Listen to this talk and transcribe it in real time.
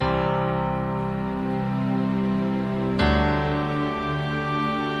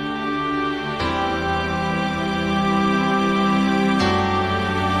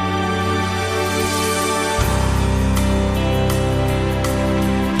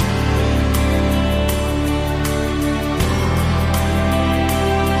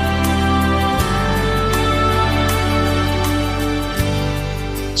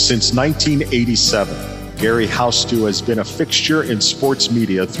Since 1987, Gary Haustu has been a fixture in sports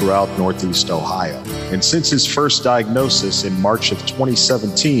media throughout Northeast Ohio. And since his first diagnosis in March of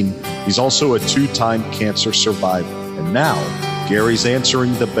 2017, he's also a two-time cancer survivor. And now, Gary's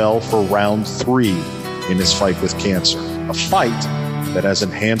answering the bell for round 3 in his fight with cancer, a fight that has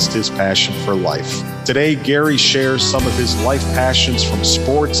enhanced his passion for life. Today, Gary shares some of his life passions from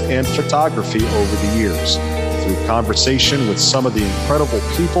sports and photography over the years, through conversation with some of the incredible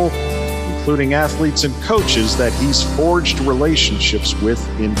people, including athletes and coaches that he's forged relationships with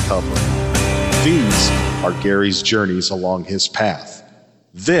in covering. These are Gary's journeys along his path.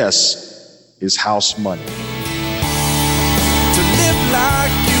 This is House Money. To live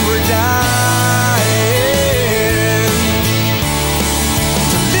like you were dying.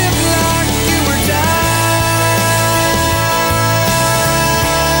 To live like you were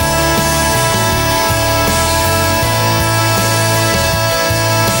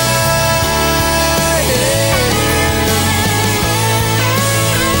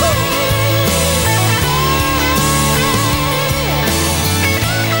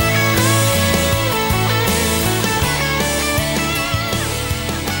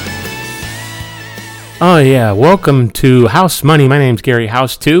Oh, yeah. Welcome to House Money. My name's Gary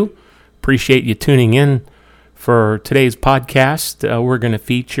Haustu. Appreciate you tuning in for today's podcast. We're going to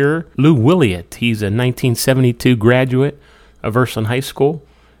feature Lou Williott. He's a 1972 graduate of Ursuline High School.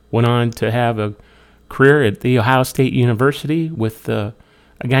 Went on to have a career at The Ohio State University with a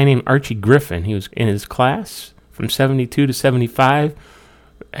guy named Archie Griffin. He was in his class from 72 to 75.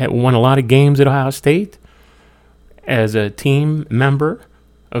 Had won a lot of games at Ohio State as a team member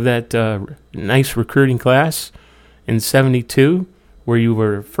of that nice recruiting class in 72, where you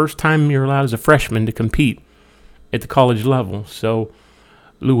were first time you're allowed as a freshman to compete at the college level. So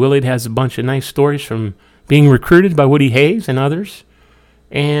Lou Williott has a bunch of nice stories from being recruited by Woody Hayes and others,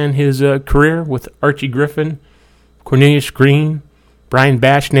 and his career with Archie Griffin, Cornelius Green, Brian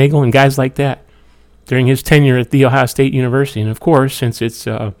Bashnagel, and guys like that during his tenure at The Ohio State University. And of course, since it's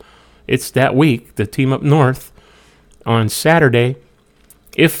that week, the team up north on Saturday,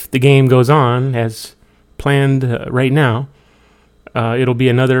 if the game goes on as planned right now, it'll be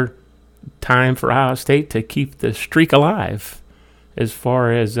another time for Ohio State to keep the streak alive as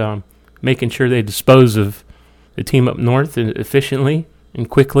far as making sure they dispose of the team up north efficiently and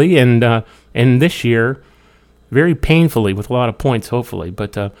quickly, and this year, very painfully with a lot of points, hopefully.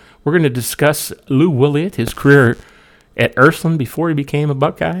 But we're going to discuss Lou Williott, his career at Ursuline before he became a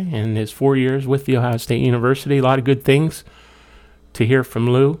Buckeye, and his 4 years with The Ohio State University. A lot of good things to hear from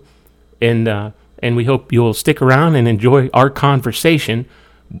Lou, and we hope you'll stick around and enjoy our conversation.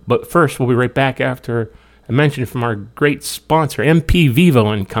 But first, we'll be right back after a mention from our great sponsor, MP Vivo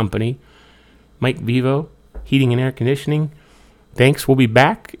and Company. Mike Vivo, Heating and Air Conditioning. Thanks. We'll be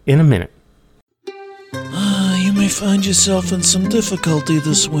back in a minute. You may find yourself in some difficulty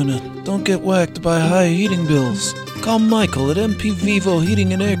this winter. Don't get whacked by high heating bills. Call Michael at MP Vivo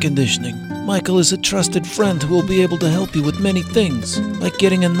Heating and Air Conditioning. Michael is a trusted friend who will be able to help you with many things, like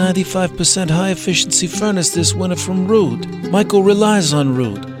getting a 95% high-efficiency furnace this winter from Rude. Michael relies on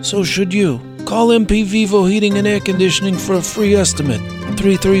Rude, so should you. Call MP Vivo Heating and Air Conditioning for a free estimate,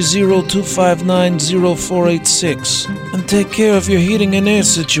 330-259-0486, and take care of your heating and air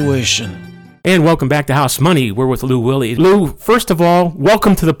situation. And welcome back to House Money. We're with Lou Williott. Lou, first of all,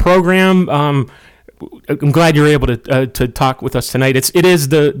 welcome to the program. I'm glad you're able to talk with us tonight. It is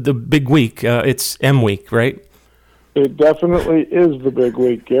the big week. It's M week, right? It definitely is the big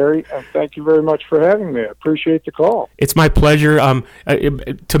week, Gary, and thank you very much for having me. I appreciate the call. It's my pleasure.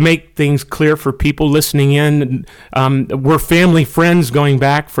 To make things clear for people listening in, we're family friends going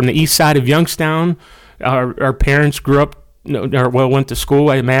back from the east side of Youngstown. Our parents grew up, went to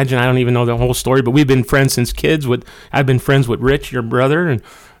school, I imagine. I don't even know the whole story, but we've been friends since kids. I've been friends with Rich, your brother, and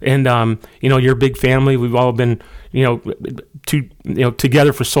your big family. We've all been,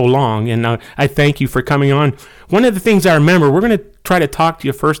 together for so long, and I thank you for coming on. One of the things I remember, we're going to try to talk to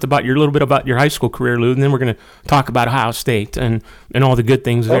you first about a little bit about your high school career, Lou, and then we're going to talk about Ohio State and all the good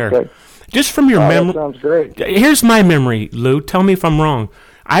things there. Okay. Just from your memory. That sounds great. Here's my memory, Lou. Tell me if I'm wrong.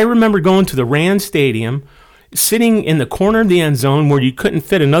 I remember going to the Rand Stadium, sitting in the corner of the end zone where you couldn't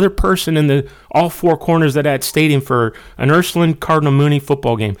fit another person in all four corners of that stadium for an Ursuline Cardinal Mooney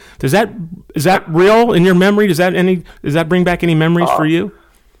football game. Is that real in your memory? Does that bring back any memories for you?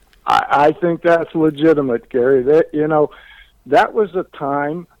 I think that's legitimate, Gary. That was a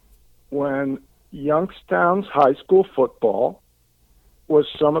time when Youngstown's high school football was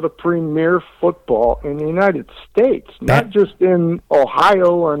some of the premier football in the United States, not just in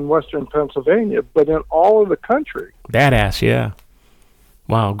Ohio and Western Pennsylvania, but in all of the country. Badass, yeah.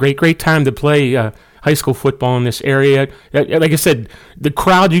 Wow, great time to play high school football in this area. Like I said, the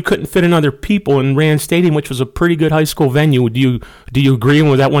crowd, you couldn't fit in other people in Rand Stadium, which was a pretty good high school venue. Do you agree? And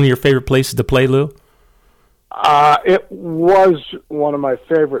was that one of your favorite places to play, Lou? It was one of my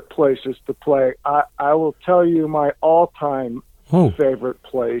favorite places to play. I will tell you my all-time favorite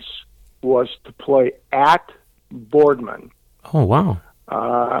place was to play at Boardman. Oh, wow.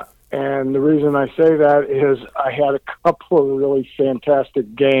 And the reason I say that is I had a couple of really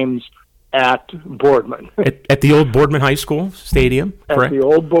fantastic games at Boardman. at the old Boardman High School stadium, correct? At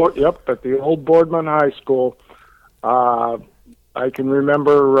the old Boardman High School. I can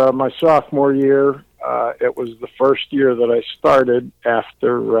remember my sophomore year. It was the first year that I started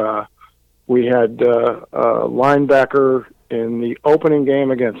after we had a linebacker in the opening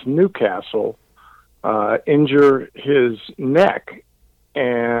game against Newcastle injure his neck,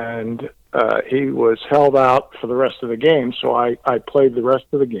 and he was held out for the rest of the game, so I played the rest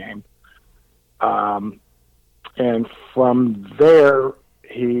of the game. And from there,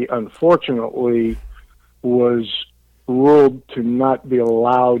 he unfortunately was ruled to not be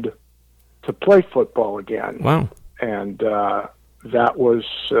allowed to play football again. Wow. And that was,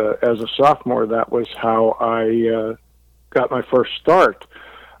 as a sophomore, that was how I got my first start.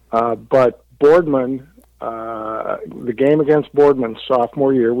 But Boardman, the game against Boardman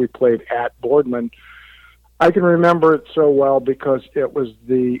sophomore year, we played at Boardman. I can remember it so well because it was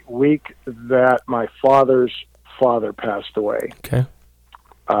the week that my father's father passed away. Okay.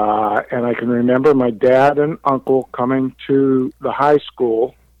 And I can remember my dad and uncle coming to the high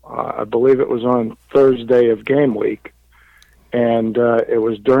school. I believe it was on Thursday of game week. And it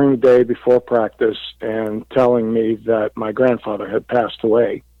was during the day before practice, and telling me that my grandfather had passed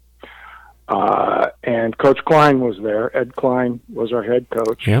away. And Coach Klein was there. Ed Klein was our head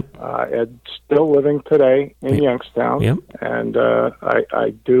coach. Yep. Ed's still living today in Youngstown. Yep. And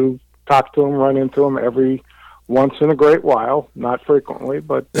I do talk to him, run into him every once in a great while, not frequently,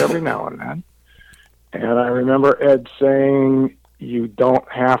 but every now and then. And I remember Ed saying, "You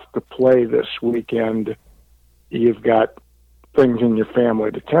don't have to play this weekend. You've got things in your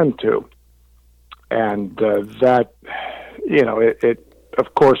family to tend to." And that, it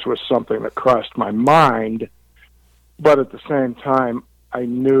of course was something that crossed my mind, but at the same time, I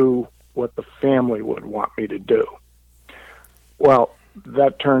knew what the family would want me to do. Well,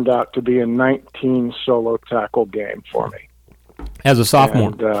 that turned out to be a 19 solo tackle game for me. As a sophomore?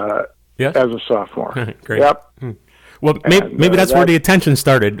 And, yes? As a sophomore. Great. Yep. Well, maybe that's where the attention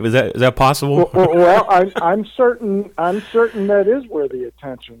started. Is that possible? Well, I'm certain that is where the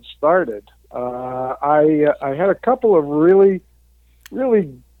attention started. I had a couple of really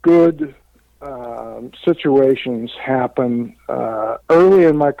good situations happen early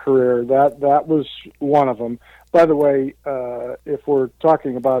in my career. That was one of them. By the way, if we're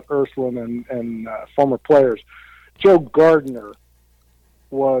talking about Ursuline and former players, Joe Gardner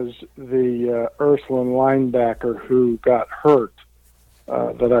was the Ursuline linebacker who got hurt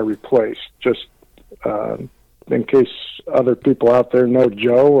that I replaced. Just in case other people out there know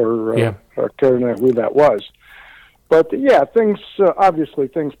Joe or care to know who that was. But yeah, things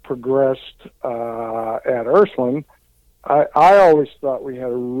progressed at Ursuline. I always thought we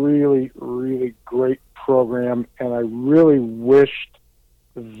had a really, really great program, and I really wished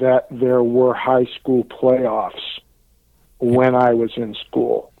that there were high school playoffs when I was in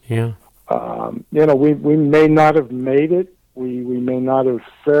school. Yeah. We may not have made it. We may not have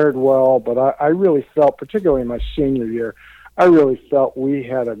fared well, but I really felt, particularly in my senior year, I really felt we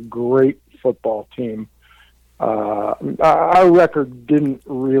had a great football team. Our record didn't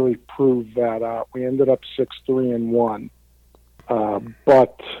really prove that out. We ended up 6-3-1,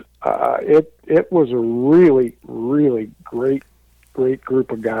 but it was a really, really great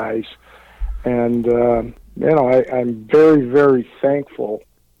group of guys, and I'm very, very thankful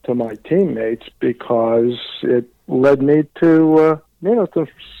to my teammates because it led me to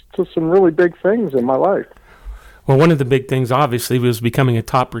some really big things in my life. Well, one of the big things, obviously, was becoming a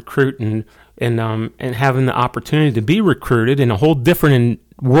top recruit and having the opportunity to be recruited in a whole different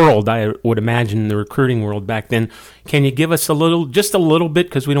world, I would imagine, the recruiting world back then. Can you give us just a little bit,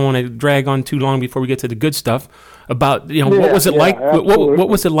 because we don't want to drag on too long before we get to the good stuff, about what was it like? What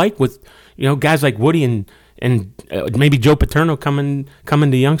was it like with guys like Woody and maybe Joe Paterno coming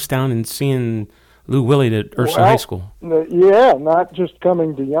to Youngstown and seeing Lou Williott at Ursuline High School? Yeah, not just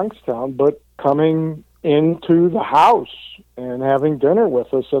coming to Youngstown, but coming into the house and having dinner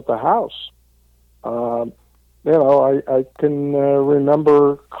with us at the house. I can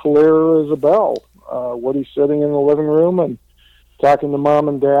remember clear as a bell Woody sitting in the living room and talking to Mom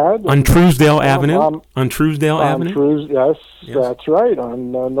and Dad. On Truesdale Avenue? On Truesdale Avenue? Yes, that's right,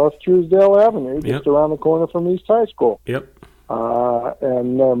 on North Truesdale Avenue, just around the corner from East High School. Yep.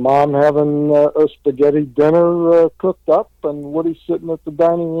 And Mom having a spaghetti dinner cooked up, and Woody sitting at the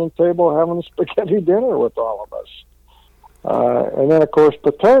dining room table having a spaghetti dinner with all of us. And then, of course,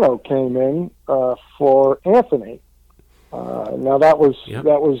 Paterno came in for Anthony. Now that was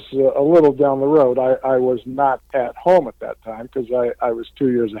a little down the road. I was not at home at that time because I was 2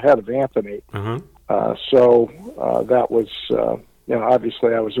 years ahead of Anthony. So that was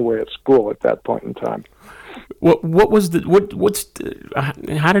obviously I was away at school at that point in time. How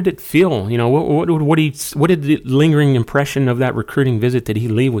did it feel? What did the lingering impression of that recruiting visit did he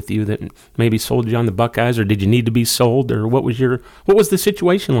leave with you that maybe sold you on the Buckeyes, or did you need to be sold, or what was the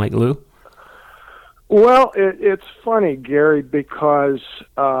situation like, Lou? Well, it's funny, Gary, because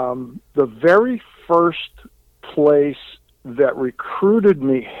the very first place that recruited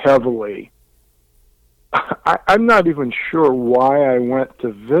me heavily, I'm not even sure why I went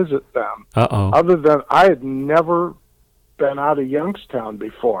to visit them. Other than I had never been out of Youngstown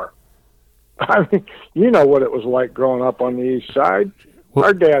before. I mean, you know what it was like growing up on the east side.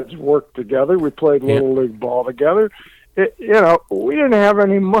 Our dads worked together. We played Little League ball together. We didn't have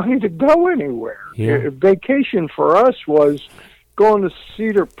any money to go anywhere. Vacation for us was going to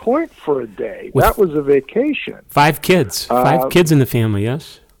Cedar Point for a day. That was a vacation. 5 kids. 5 kids in the family,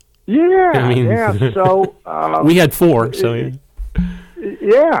 yes? Yeah, so... we had 4, so...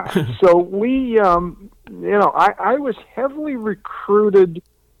 Yeah, so we, I was heavily recruited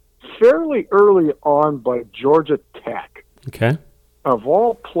fairly early on by Georgia Tech. Okay. Of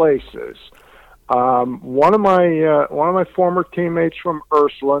all places. One of my former teammates from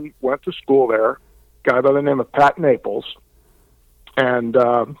Ursuline went to school there, a guy by the name of Pat Naples, and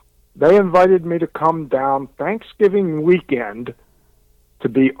they invited me to come down Thanksgiving weekend to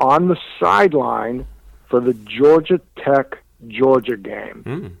be on the sideline for the Georgia Tech-Georgia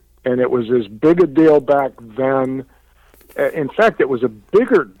game. And it was as big a deal back then. In fact, it was a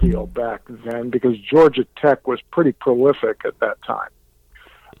bigger deal back then because Georgia Tech was pretty prolific at that time.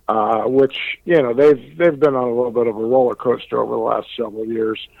 Which, they've been on a little bit of a roller coaster over the last several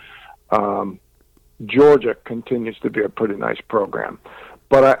years. Georgia continues to be a pretty nice program.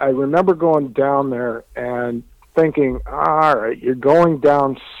 But I remember going down there and thinking, all right, you're going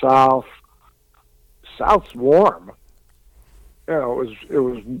down south. South's warm. It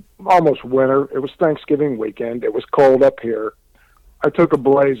was almost winter. It was Thanksgiving weekend. It was cold up here. I took a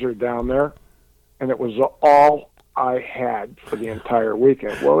blazer down there, and it was all I had for the entire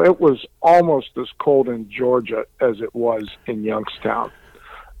weekend. Well, it was almost as cold in Georgia as it was in Youngstown.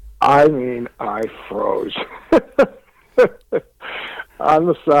 I mean, I froze. On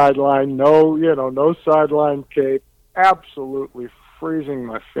the sideline, no sideline cape, absolutely freezing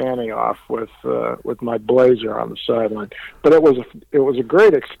my fanny off with my blazer on the sideline. But it was a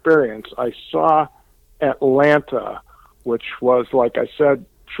great experience. I saw Atlanta, which was, like I said,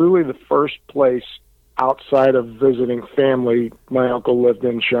 truly the first place outside of visiting family. My uncle lived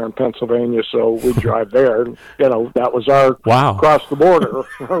in Sharon, Pennsylvania, so we'd drive there. That was our cross the border.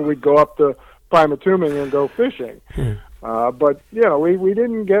 We'd go up to Pymatuming and go fishing. But we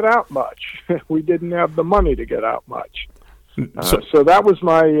didn't get out much. We didn't have the money to get out much. So that was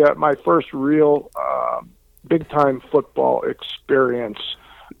my first real big time football experience.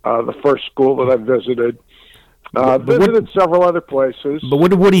 The first school that I visited. Visited several other places. But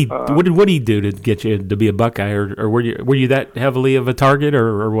what did Woody do to get you to be a Buckeye, or were you that heavily of a target,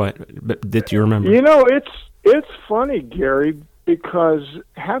 or what? Did you remember? It's funny, Gary, because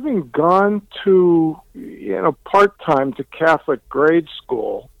having gone to part-time to Catholic grade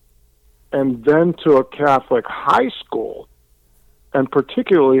school and then to a Catholic high school, and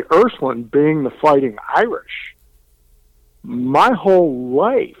particularly Ursuline being the Fighting Irish, my whole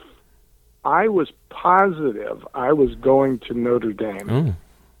life I was positive I was going to Notre Dame.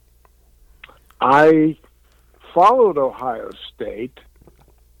 I followed Ohio State.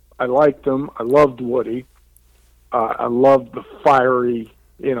 I liked them. I loved Woody. I loved the fiery,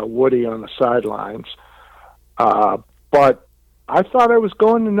 Woody on the sidelines. But I thought I was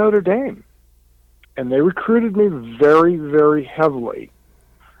going to Notre Dame. And they recruited me very, very heavily.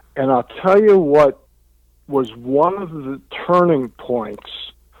 And I'll tell you what was one of the turning points.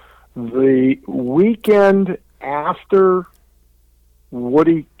 The weekend after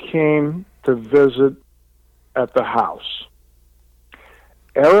Woody came to visit at the house,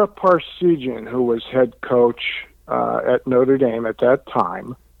 Ara Parsegian, who was head coach at Notre Dame at that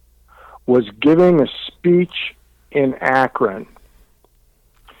time, was giving a speech in Akron.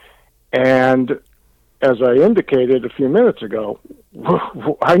 And as I indicated a few minutes ago,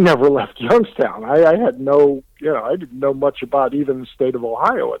 I never left Youngstown. I had no, I didn't know much about even the state of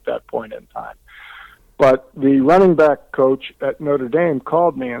Ohio at that point in time. But the running back coach at Notre Dame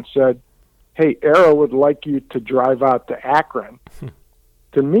called me and said, "Hey, Arrow would like you to drive out to Akron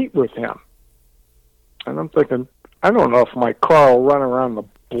to meet with him." And I'm thinking, I don't know if my car will run around the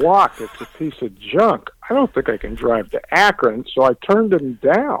block. It's a piece of junk. I don't think I can drive to Akron. So I turned him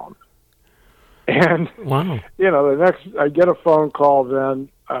down. And, wow. The next, I get a phone call then,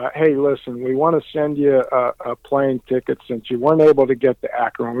 "Hey, listen, we want to send you a plane ticket since you weren't able to get to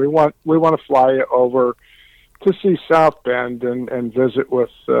Akron. We want to fly you over to see South Bend and visit with,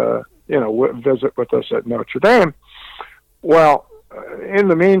 visit with us at Notre Dame." Well, in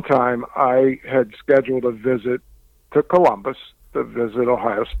the meantime, I had scheduled a visit to Columbus to visit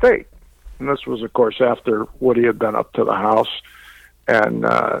Ohio State. And this was, of course, after Woody had been up to the house and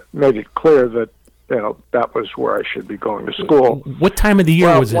made it clear that, that was where I should be going to school. What time of the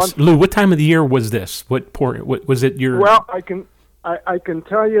year was this? Lou, what time of the year was this? What was it your... Well, I can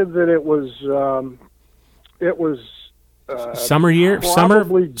tell you that it was summer year? Summer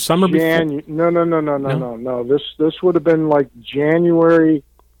before? No. This would have been like January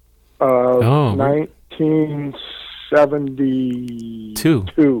of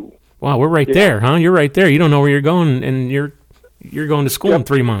 1972. Wow, we're right there, huh? You're right there. You don't know where you're going, and you're going to school in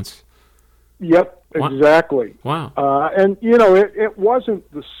 3 months. Yep, exactly. Wow. And, it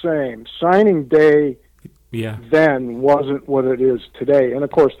wasn't the same. Signing day then wasn't what it is today. And,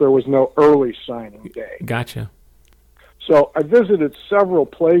 of course, there was no early signing day. Gotcha. So I visited several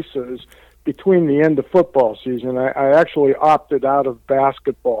places between the end of football season. I actually opted out of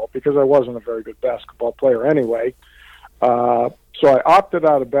basketball because I wasn't a very good basketball player anyway. So I opted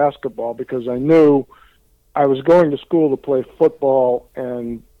out of basketball because I knew I was going to school to play football,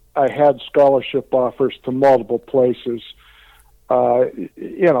 and I had scholarship offers to multiple places,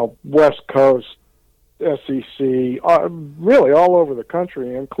 West Coast, SEC, really all over the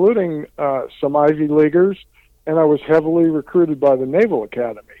country, including some Ivy Leaguers, and I was heavily recruited by the Naval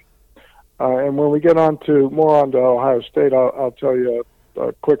Academy. And when we get more onto Ohio State, I'll tell you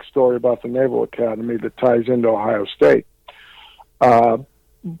a quick story about the Naval Academy that ties into Ohio State.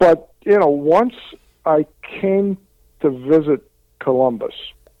 But, once I came to visit Columbus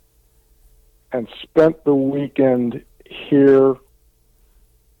and spent the weekend here,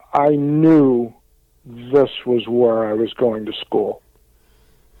 I knew this was where I was going to school.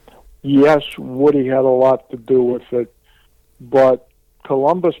 Yes, Woody had a lot to do with it, but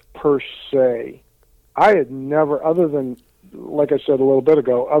Columbus per se, I had never, other than, like I said a little bit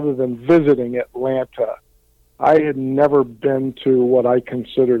ago, other than visiting Atlanta, I had never been to what I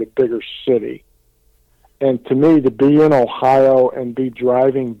considered a bigger city. And to me, to be in Ohio and be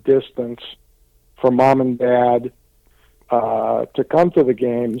driving distance for mom and dad to come to the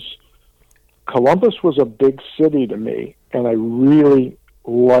games, Columbus was a big city to me, and I really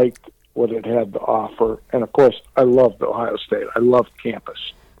liked what it had to offer. And, of course, I loved Ohio State. I loved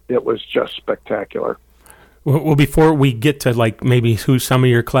campus. It was just spectacular. Well, before we get to, maybe who some of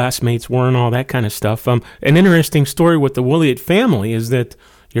your classmates were and all that kind of stuff, an interesting story with the Williott family is that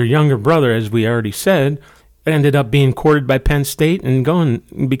your younger brother, as we already said, ended up being courted by Penn State and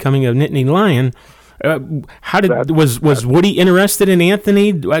becoming a Nittany Lion. Was Woody interested in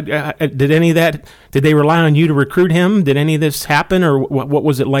Anthony? Did any of that? Did they rely on you to recruit him? Did any of this happen, or what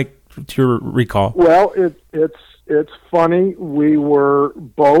was it like to your recall? Well, it's funny. We were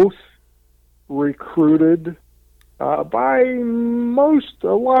both recruited by a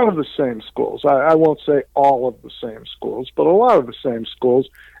lot of the same schools. I won't say all of the same schools, but a lot of the same schools,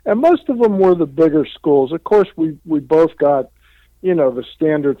 and most of them were the bigger schools. Of course, we both got, the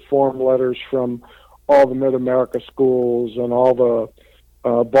standard form letters from all the Mid-America schools and all the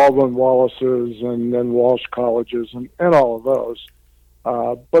Baldwin Wallaces and then Walsh colleges and all of those.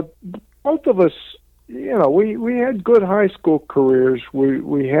 But both of us, we had good high school careers.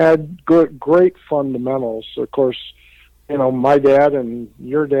 We had great fundamentals. Of course, my dad and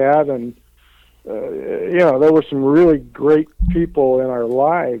your dad and, there were some really great people in our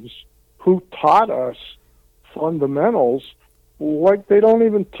lives who taught us fundamentals like they don't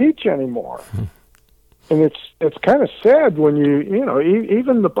even teach anymore. And it's kind of sad when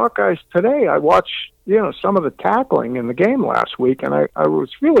even the Buckeyes today, I watched, some of the tackling in the game last week, and I was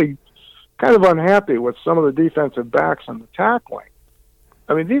really kind of unhappy with some of the defensive backs and the tackling.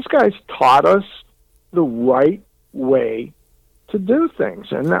 I mean, these guys taught us the right way to do things,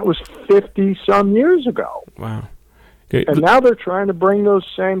 and that was 50-some years ago. Wow. And now they're trying to bring those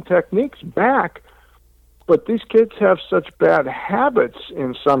same techniques back, but these kids have such bad habits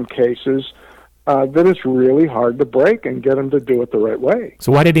in some cases that is really hard to break and get them to do it the right way.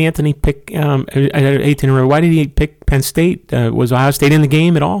 So why did Anthony pick? Why did he pick Penn State? Was Ohio State in the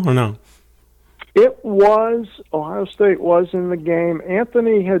game at all, or no? It was. Ohio State was in the game.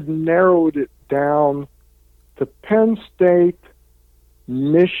 Anthony had narrowed it down to Penn State,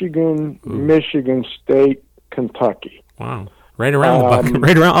 Michigan, Michigan State, Kentucky. Wow. Right around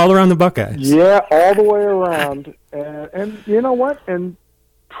all around the Buckeyes. Yeah, all the way around. And you know what? And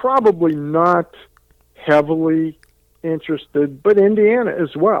probably not heavily interested, but Indiana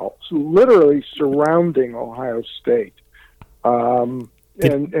as well. So literally surrounding Ohio State. Did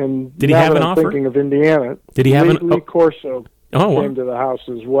he have an offer? Thinking of Indiana. Did he have Lee Corso came to the house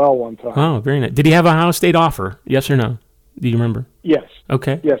as well one time. Oh, very nice. Did he have a Ohio State offer? Yes or no? Do you remember? Yes.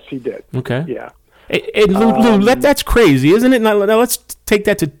 Okay. Yes, he did. Okay. Yeah. And Lou, that's crazy, isn't it? Now let's take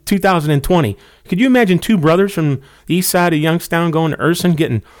that to 2020. Could you imagine two brothers from the east side of Youngstown going to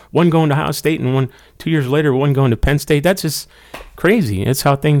Ursuline, one going to Ohio State, and 2 years later, one going to Penn State? That's just crazy. That's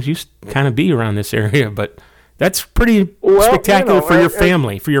how things used to kind of be around this area, but that's pretty spectacular for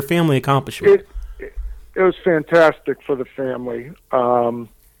your family accomplishment. It was fantastic for the family. To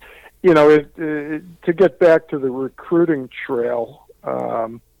get back to the recruiting trail,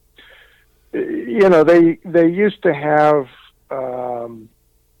 they used to have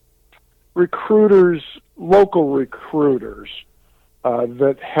local recruiters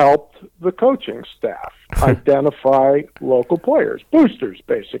that helped the coaching staff identify local players, boosters,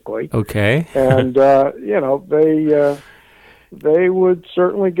 basically. Okay. And they would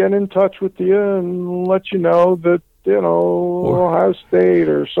certainly get in touch with you and let you know that Ohio State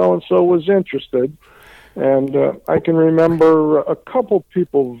or so and so was interested. And I can remember a couple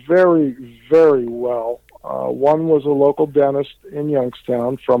people very, very well. One was a local dentist in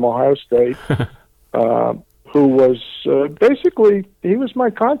Youngstown from Ohio State, who was basically, he was my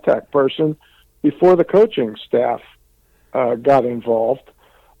contact person before the coaching staff got involved.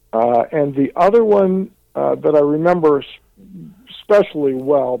 And the other one that I remember especially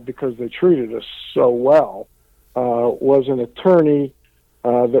well, because they treated us so well, was an attorney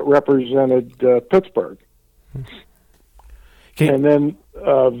that represented Pittsburgh. Okay. And then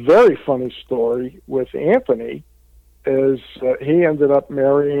a very funny story with Anthony is he ended up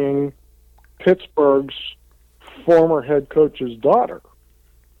marrying Pittsburgh's former head coach's daughter.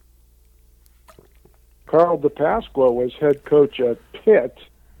 Carl DePasqua was head coach at Pitt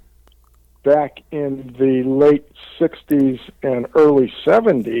back in the late 60s and early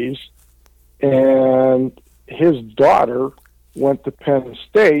 70s, and his daughter went to Penn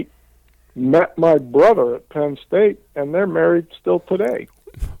State, met my brother at Penn State, and they're married still today.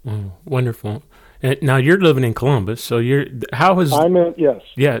 Oh, wonderful. Now you're living in Columbus, so yes.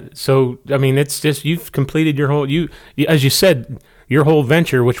 Yeah, so I mean, it's just you've completed your whole as you said, your whole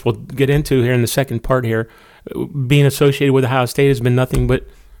venture, which we'll get into here in the second part here. Being associated with Ohio State has been nothing but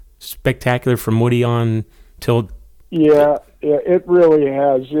spectacular from Woody on till. Yeah, it really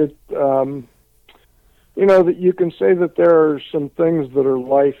has. That you can say that there are some things that are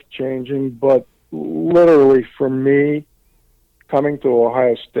life-changing, but literally for me, coming to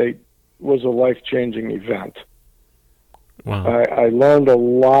Ohio State was a life-changing event. Wow. I learned a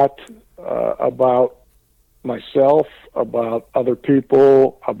lot about myself, about other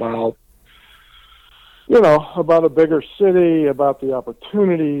people, about a bigger city, about the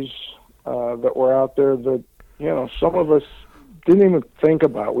opportunities that were out there that, some of us didn't even think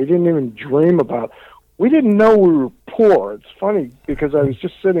about. We didn't even dream about. We didn't know we were poor. It's funny because I was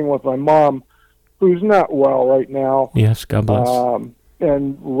just sitting with my mom, who's not well right now. Yes, God bless.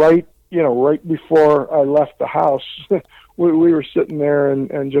 And right before I left the house, we were sitting there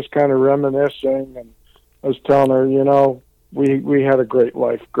and just kind of reminiscing. And I was telling her, we had a great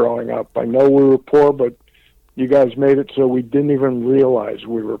life growing up. I know we were poor, but you guys made it so we didn't even realize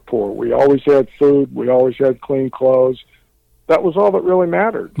we were poor. We always had food. We always had clean clothes. That was all that really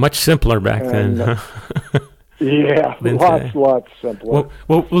mattered. Much simpler back then. Yeah, lots simpler.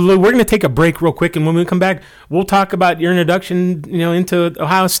 Well, Lou, we're going to take a break real quick, and when we come back, we'll talk about your introduction, into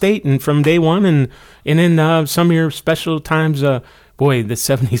Ohio State and from day one, and then some of your special times. The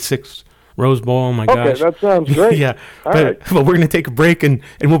 '76 Rose Bowl. Oh my gosh! Okay, that sounds great. Yeah, right. But we're going to take a break, and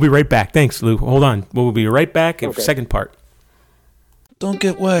we'll be right back. Thanks, Lou. Hold on, we'll be right back. Okay. Second part. Don't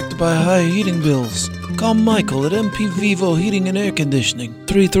get whacked by high heating bills. Call Michael at MP Vivo Heating and Air Conditioning,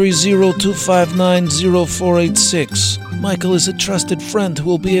 330-259-0486. Michael is a trusted friend who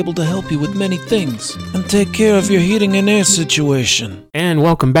will be able to help you with many things and take care of your heating and air situation. And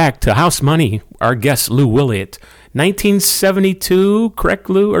welcome back to House Money. Our guest, Lou Williott. 1972,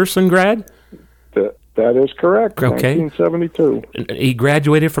 correct, Lou? Ursuline grad? That is correct. Okay. 1972. He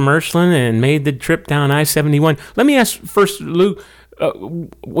graduated from Ursuline and made the trip down I-71. Let me ask first, Lou,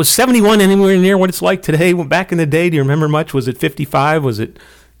 was 71 anywhere near what it's like today? Back in the day, do you remember much? Was it 55? Was it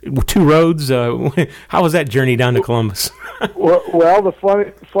two roads? How was that journey down to Columbus? Well,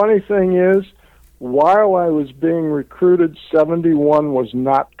 the funny thing is, while I was being recruited, 71 was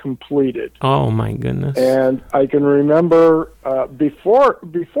not completed. Oh, my goodness. And I can remember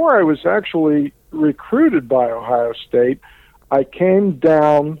before I was actually recruited by Ohio State, I came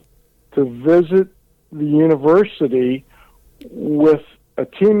down to visit the university with a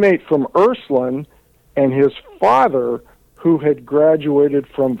teammate from Ursuline and his father, who had graduated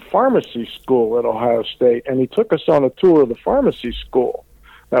from pharmacy school at Ohio State, and he took us on a tour of the pharmacy school.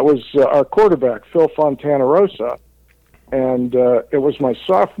 That was our quarterback, Phil Fontanarosa, and it was my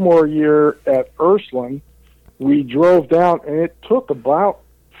sophomore year at Ursuline. We drove down, and it took about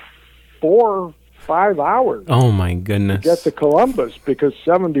 4 or 5 hours. Oh, my goodness. To get to Columbus, because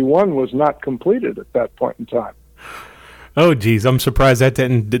 71 was not completed at that point in time. Oh, geez, I'm surprised that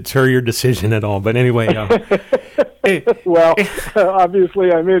didn't deter your decision at all. But anyway, well,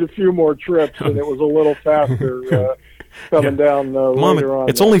 obviously I made a few more trips, and it was a little faster coming down Mom, later on.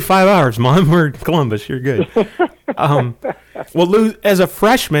 It's only 5 hours, Mom. We're in Columbus. You're good. Well, Lou, as a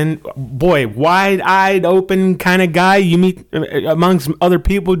freshman, boy, wide-eyed, open kind of guy, you meet amongst other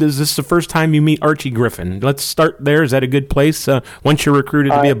people. Is this the first time you meet Archie Griffin? Let's start there. Is that a good place? Once you're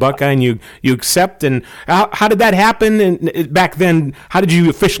recruited to be a Buckeye and you accept, and how did that happen? And back then, how did you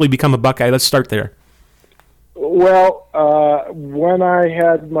officially become a Buckeye? Let's start there. Well, when I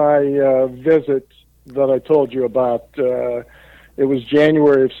had my visit that I told you about, it was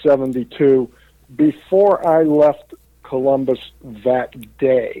January of 72. Before I left Columbus that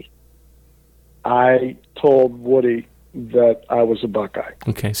day, I told Woody that I was a Buckeye.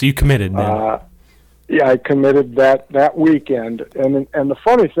 Okay, so you committed then. Yeah, I committed that weekend. And the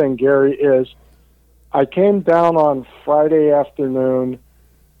funny thing, Gary, is I came down on Friday afternoon,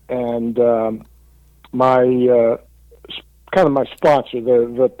 and my sponsor,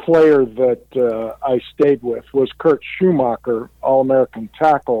 the player that I stayed with, was Kurt Schumacher, All-American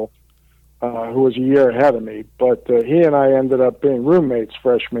tackle, who was a year ahead of me. But he and I ended up being roommates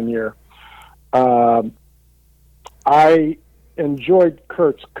freshman year. I enjoyed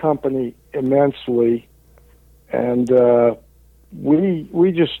Kurt's company immensely, and we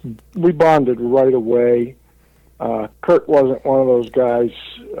bonded right away. Kurt wasn't one of those guys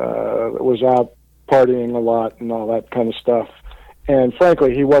that was out partying a lot and all that kind of stuff. And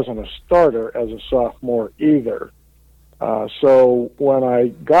frankly, he wasn't a starter as a sophomore either. So when I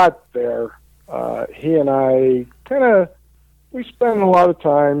got there, he and I we spent a lot of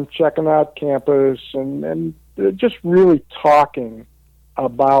time checking out campus and just really talking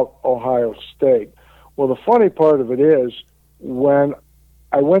about Ohio State. Well, the funny part of it is, when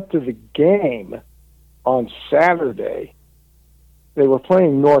I went to the game on Saturday, they were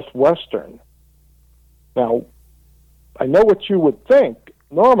playing Northwestern. Now, I know what you would think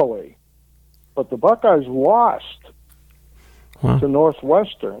normally, but the Buckeyes lost to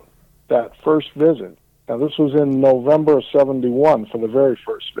Northwestern that first visit. Now, this was in November of 71 for the very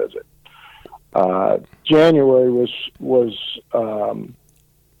first visit. January was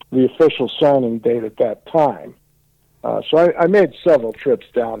the official signing date at that time. So I made several trips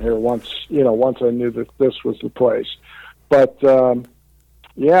down here once I knew that this was the place. But the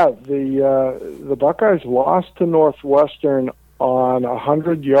Buckeyes lost to Northwestern on a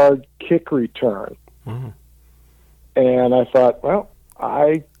 100-yard kick return. Mm-hmm. And I thought, well,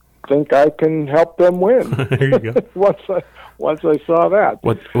 I think I can help them win. There you go. once I saw that.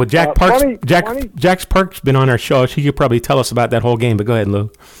 Well, Jack Park's been on our show. She could probably tell us about that whole game, but go ahead, Lou.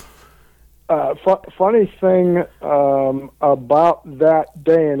 Funny thing about that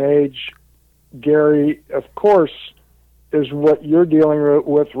day and age, Gary, of course, is what you're dealing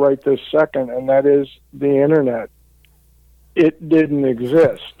with right this second, and that is the Internet. It didn't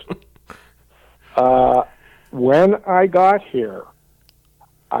exist. When I got here,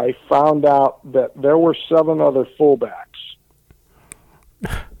 I found out that there were 7 other fullbacks.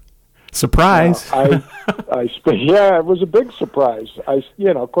 Surprise! It was a big surprise.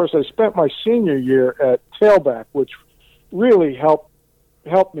 Of course, I spent my senior year at tailback, which really helped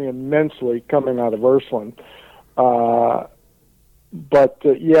me immensely coming out of Ursuline. But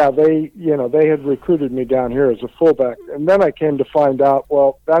they had recruited me down here as a fullback, and then I came to find out,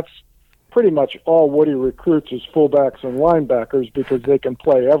 well, that's pretty much all Woody recruits is fullbacks and linebackers because they can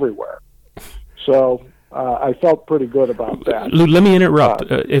play everywhere. So I felt pretty good about that. Lou, let me interrupt,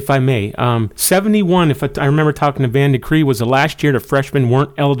 if I may. 71, I remember talking to Van de Cree, was the last year the freshmen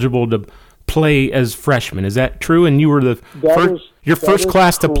weren't eligible to play as freshmen. Is that true? And you were the first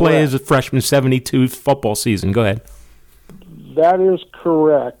class to play as a freshman, 72 football season. Go ahead. That is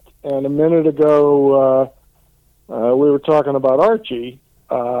correct. And a minute ago, we were talking about Archie.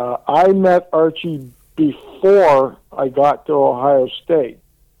 I met Archie before I got to Ohio State.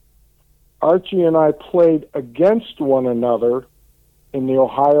 Archie and I played against one another in the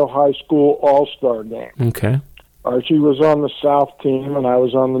Ohio High School All-Star game. Okay. Archie was on the South team, and I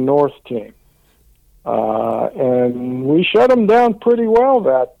was on the North team. And we shut him down pretty well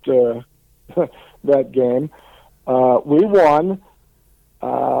that game. We won.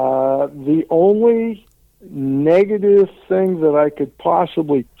 The only negative thing that I could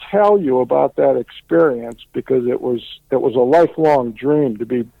possibly tell you about that experience, because it was a lifelong dream, to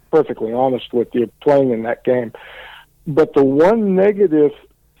be perfectly honest with you, playing in that game. But the one negative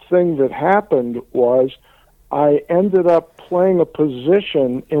thing that happened was I ended up playing a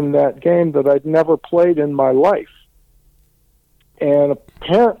position in that game that I'd never played in my life. And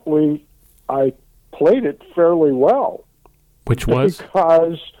apparently I played it fairly well. Which was?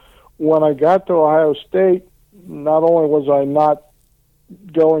 Because when I got to Ohio State, not only was I not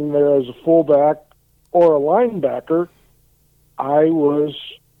going there as a fullback or a linebacker, I was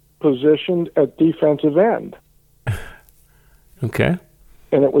positioned at defensive end. Okay.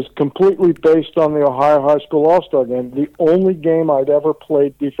 And it was completely based on the Ohio High School All-Star game, the only game I'd ever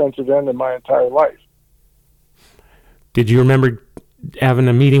played defensive end in my entire life. Did you remember having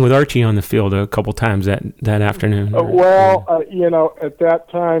a meeting with Archie on the field a couple times that afternoon? At that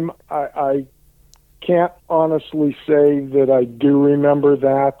time, I can't honestly say that I do remember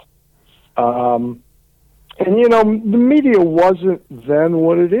that. And, the media wasn't then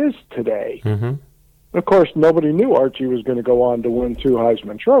what it is today. Mm-hmm. Of course, nobody knew Archie was going to go on to win 2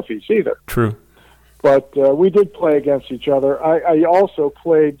 Heisman trophies either. True. But we did play against each other. I also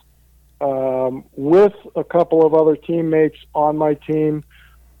played with a couple of other teammates on my team,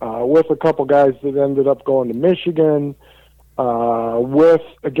 with a couple guys that ended up going to Michigan,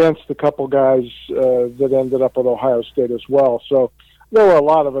 against a couple guys that ended up at Ohio State as well. So there were a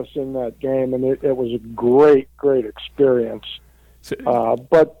lot of us in that game, and it was a great, great experience.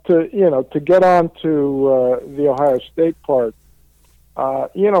 But to get on to the Ohio State part,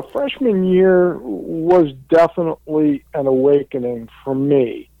 freshman year was definitely an awakening for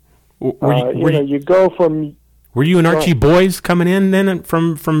me. You go from. Were you and Archie boys coming in then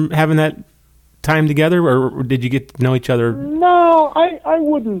from having that time together, or did you get to know each other? No, I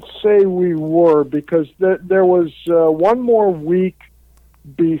wouldn't say we were, because there was one more week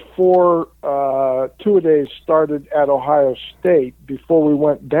before two-a-days started at Ohio State, before we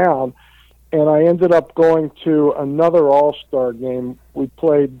went down, and I ended up going to another All-Star game. We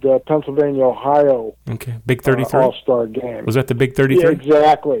played Pennsylvania, Ohio. Okay, Big 33? All-Star game. Was that the Big 33? Yeah,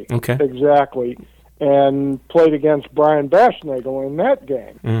 exactly. Okay. Exactly. And played against Brian Baschnagel in that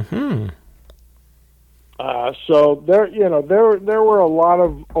game. Mm-hmm. So there were a lot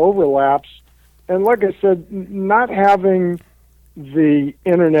of overlaps, and like I said, not having the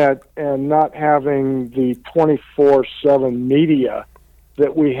internet and not having the 24/7 media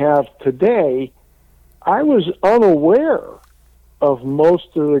that we have today, I was unaware of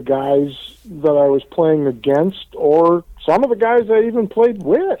most of the guys that I was playing against, or some of the guys I even played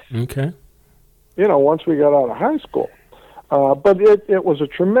with. Okay. Once we got out of high school. But it was a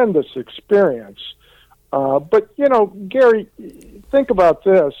tremendous experience. But, Gary, think about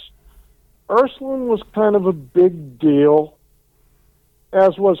this. Ursuline was kind of a big deal,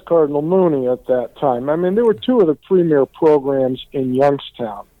 as was Cardinal Mooney at that time. I mean, there were 2 of the premier programs in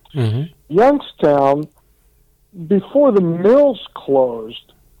Youngstown. Mm-hmm. Youngstown, before the mills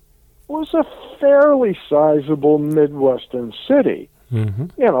closed, was a fairly sizable Midwestern city. Mm-hmm.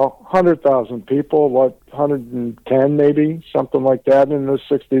 100,000 people, 110 maybe, something like that in the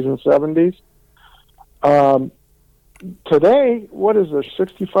 60s and 70s. Today, what is there,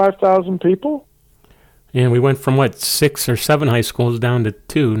 65,000 people? Yeah, we went from, 6 or 7 high schools down to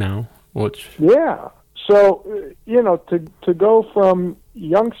 2 now. Yeah. So, to go from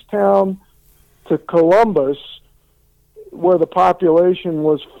Youngstown to Columbus, where the population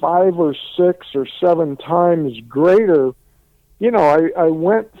was 5 or 6 or 7 times greater, I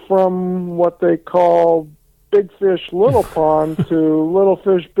went from what they call big fish, little pond to little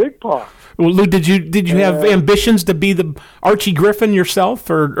fish, big pond. Well, Lou, did you have ambitions to be the Archie Griffin yourself,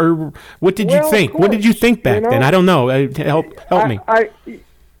 or what did you think? What did you think back then? I don't know. Help me.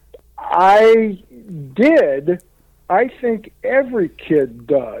 I did. I think every kid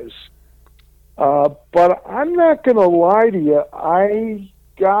does. But I'm not going to lie to you. I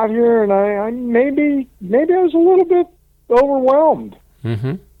got here, and I maybe I was a little bit overwhelmed.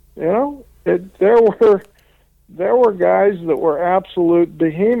 Mm-hmm. There were guys that were absolute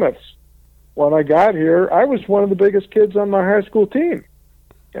behemoths. When I got here, I was one of the biggest kids on my high school team,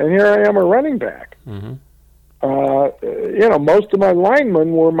 and here I am, a running back. Mm-hmm. Most of my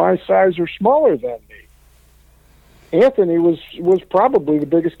linemen were my size or smaller than me. Anthony was probably the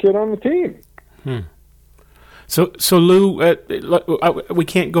biggest kid on the team. So Lou, we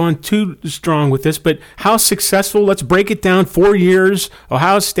can't go on too strong with this, but how successful? Let's break it down. 4 years,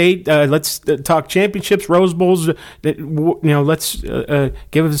 Ohio State. Let's talk championships, Rose Bowls. Let's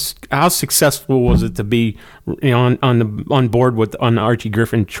give us how successful was it to be, on board on the Archie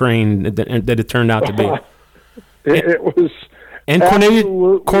Griffin train that it turned out to be. It was, and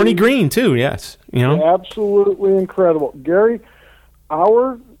Corny Green too. Yes, absolutely incredible, Gary.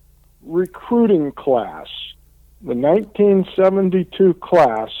 Our recruiting class, the 1972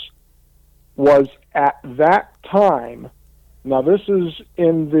 class, was at that time, now this is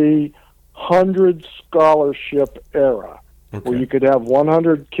in the 100 scholarship era, where you could have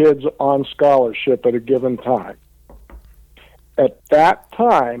 100 kids on scholarship at a given time. At that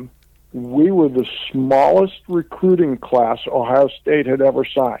time, we were the smallest recruiting class Ohio State had ever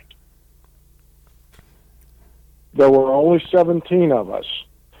signed. There were only 17 of us.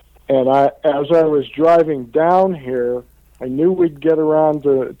 And as I was driving down here, I knew we'd get around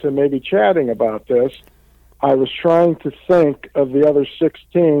to maybe chatting about this. I was trying to think of the other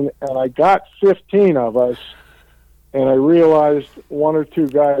 16, and I got 15 of us, and I realized one or two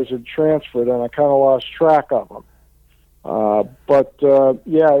guys had transferred, and I kind of lost track of them. It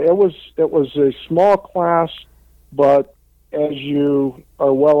was a small class, but as you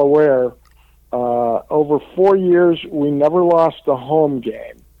are well aware, over 4 years, we never lost a home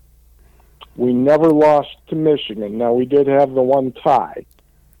game. We never lost to Michigan. Now, we did have the one tie.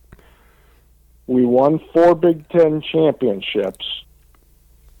 We won 4 Big Ten championships.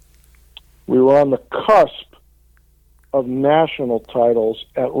 We were on the cusp of national titles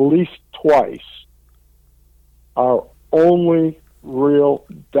at least twice. Our only real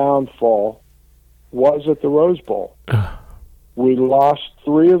downfall was at the Rose Bowl. We lost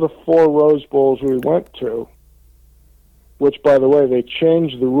 3 of the 4 Rose Bowls we went to, which, by the way, they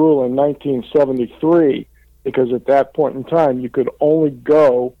changed the rule in 1973 because at that point in time you could only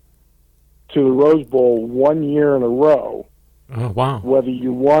go to the Rose Bowl 1 year in a row. Oh, wow. Whether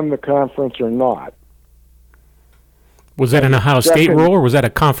you won the conference or not. Was that an Ohio State rule, or was that a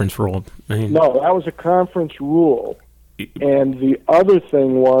conference rule? No, that was a conference rule. And the other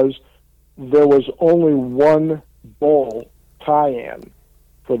thing was there was only one bowl tie-in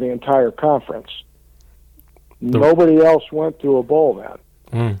for the entire conference. Nobody else went to a bowl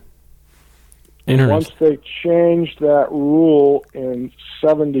then. Once they changed that rule in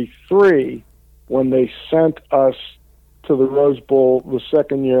 73, when they sent us to the Rose Bowl the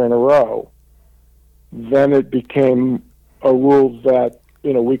second year in a row, then it became a rule that,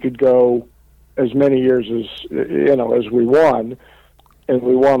 we could go as many years as we won, and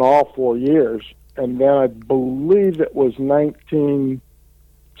we won all 4 years. And then I believe it was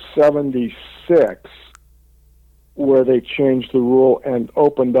 1976 where they changed the rule and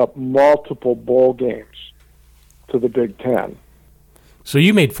opened up multiple bowl games to the Big Ten. So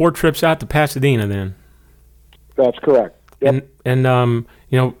you made 4 trips out to Pasadena then? That's correct. Yep. And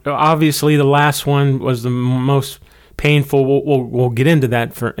obviously the last one was the most painful. We'll get into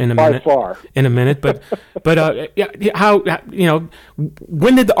that in a minute. By far. In a minute, but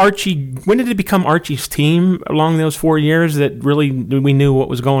when did it become Archie's team along those 4 years that really we knew what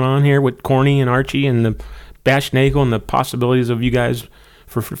was going on here with Corny and Archie and the Bash Nagel and the possibilities of you guys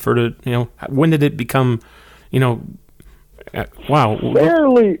for the when did it become wow,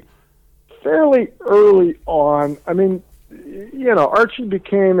 fairly early on. I mean, Archie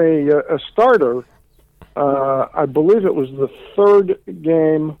became a starter. I believe it was the 3rd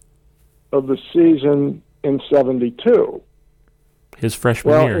game of the season in 72. His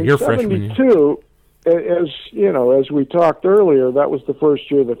freshman year, your freshman year. 72, as we talked earlier, that was the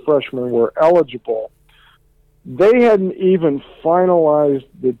first year that freshmen were eligible. They hadn't even finalized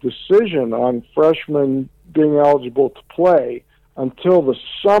the decision on freshmen being eligible to play until the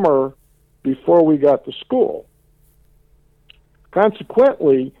summer before we got to school.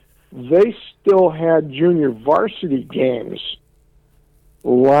 Consequently, they still had junior varsity games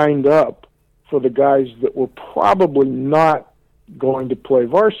lined up for the guys that were probably not going to play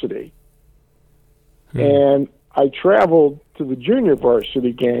varsity. And I traveled to the junior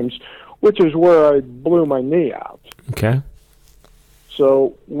varsity games, which is where I blew my knee out. Okay.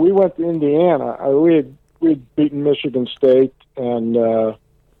 So we went to Indiana. We had beaten Michigan State and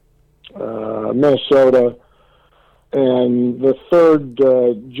Minnesota And the third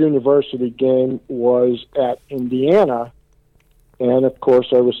junior varsity game was at Indiana. And, of course,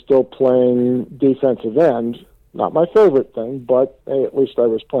 I was still playing defensive end. Not my favorite thing, but hey, at least I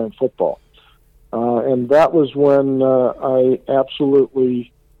was playing football. And that was when I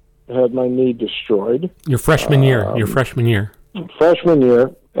absolutely had my knee destroyed. Your freshman year. Freshman year.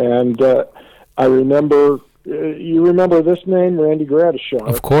 And I remember, you remember this name, Randy Gradishar.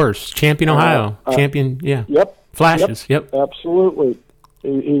 Of course. Champion Ohio. Champion, yeah. Yep. Flashes, yep. Absolutely.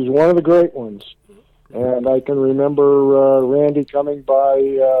 He's one of the great ones. And I can remember Randy coming by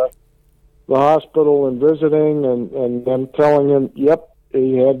the hospital and visiting and them telling him, yep,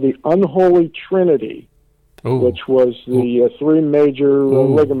 he had the unholy trinity, which was the three major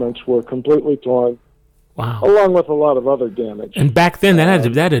ligaments were completely torn. Wow. Along with a lot of other damage. And back then, that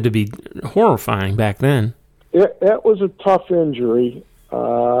had to be horrifying back then. It was a tough injury.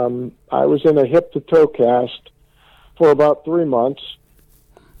 I was in a hip-to-toe cast for about 3 months.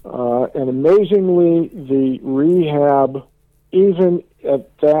 And amazingly, the rehab, even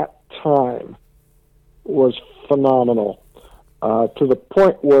at that time, was phenomenal. To the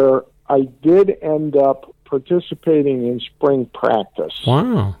point where I did end up participating in spring practice.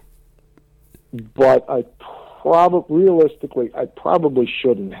 Wow. But I probably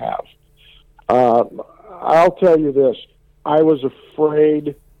shouldn't have. I'll tell you this. I was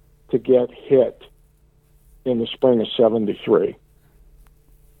afraid to get hit in the spring of 73.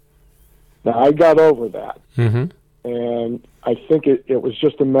 Now, I got over that. Mm-hmm. And I think it was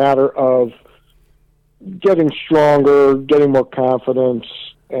just a matter of getting stronger, getting more confidence,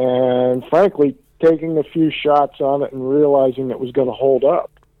 and frankly, taking a few shots on it and realizing it was going to hold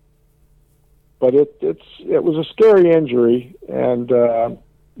up. But it was a scary injury, and I'm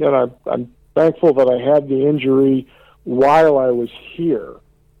thankful that I had the injury while I was here,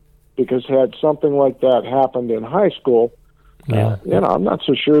 because had something like that happened in high school, I'm not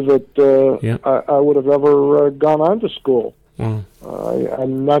so sure that I would have ever gone on to school.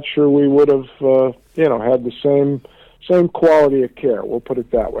 I'm not sure we would have, had the same quality of care. We'll put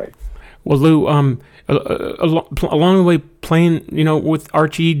it that way. Well, Lou, along the way playing, with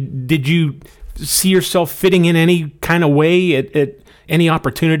Archie, did you see yourself fitting in any kind of way at any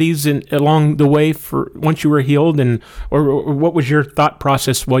opportunities along the way for once you were healed, or what was your thought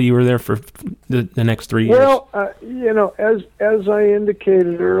process while you were there for the next 3 years? Well, as I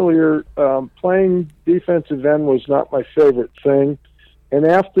indicated earlier, playing defensive end was not my favorite thing, and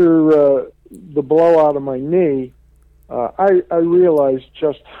after the blowout of my knee, I realized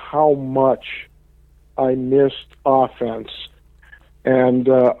just how much I missed offense. And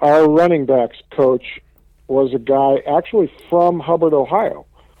our running backs coach was a guy actually from Hubbard, Ohio,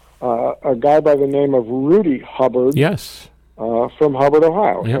 a guy by the name of Rudy Hubbard. Yes. From Hubbard,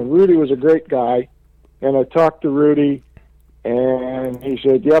 Ohio. Yep. And Rudy was a great guy. And I talked to Rudy, and he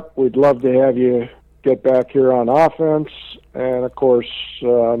said, yep, we'd love to have you get back here on offense. And, of course,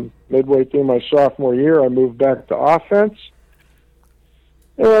 midway through my sophomore year, I moved back to offense.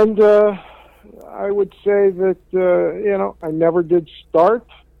 And I would say that, I never did start,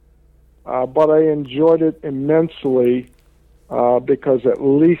 but I enjoyed it immensely because at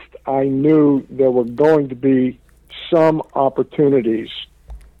least I knew there were going to be some opportunities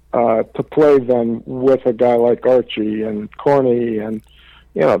to play then with a guy like Archie and Corny, and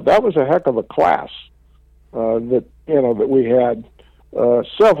that was a heck of a class that we had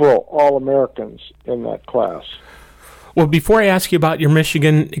several All-Americans in that class. Well, before I ask you about your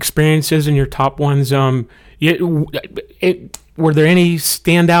Michigan experiences and your top ones, were there any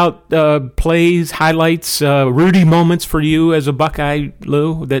standout plays, highlights, Rudy moments for you as a Buckeye,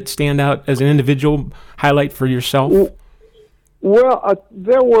 Lou, that stand out as an individual highlight for yourself? Well,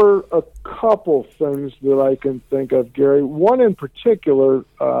 there were a couple things that I can think of, Gary. One in particular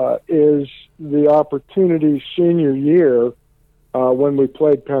is the opportunity senior year when we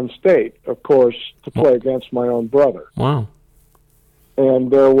played Penn State, of course, to play against my own brother. Wow. And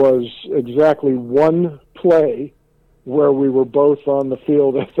there was exactly one play where we were both on the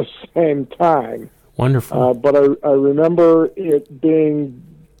field at the same time. Wonderful. But I remember it being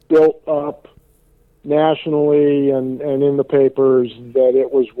built up nationally and in the papers that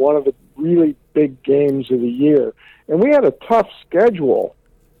it was one of the really big games of the year. And we had a tough schedule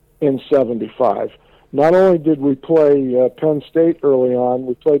in 75. Not only did we play Penn State early on,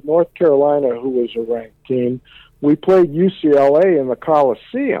 we played North Carolina, who was a ranked team. We played UCLA in the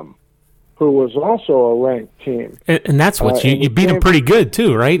Coliseum, who was also a ranked team. And that's what you beat them pretty good,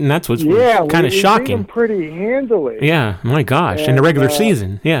 too, right? And that's what's kind of shocking. We beat them pretty handily. Yeah, my gosh, in the regular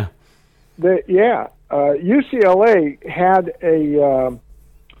season, yeah. UCLA had a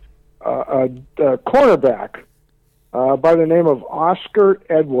cornerback by the name of Oscar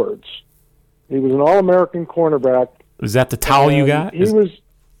Edwards. He was an All-American cornerback. Is that the towel you got? Is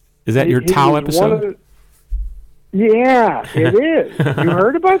that your towel episode? Yeah, it is. You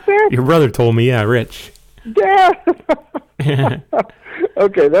heard about that? Your brother told me, yeah, Rich. Yeah.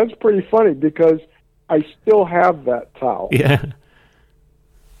 Okay, that's pretty funny because I still have that towel. Yeah.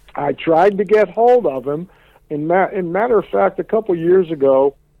 I tried to get hold of him. In matter of fact, a couple years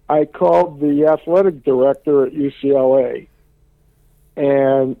ago, I called the athletic director at UCLA,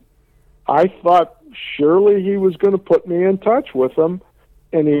 and I thought surely he was going to put me in touch with him,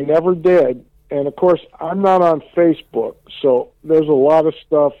 and he never did. And, of course, I'm not on Facebook, so there's a lot of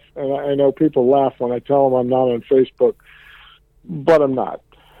stuff, and I know people laugh when I tell them I'm not on Facebook, but I'm not.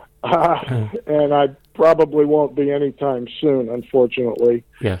 And I probably won't be anytime soon, unfortunately.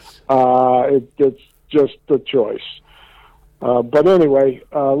 Yes. It's just a choice. But anyway,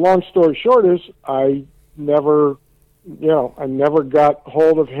 long story short is I never got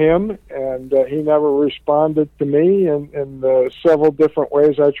hold of him, and he never responded to me in several different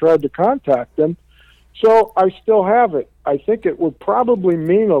ways I tried to contact him. So I still have it. I think it would probably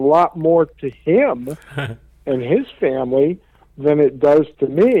mean a lot more to him and his family than it does to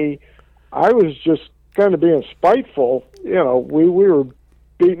me. I was just kind of being spiteful. We were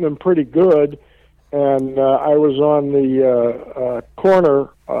beating them pretty good, and I was on the corner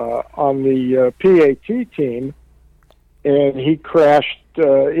on the PAT team, and he crashed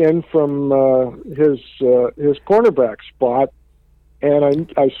in from his cornerback spot,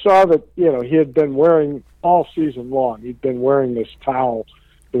 and I saw that he had been wearing all season long. He'd been wearing this towel.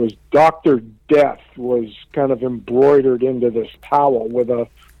 It was Dr. Death was kind of embroidered into this towel with a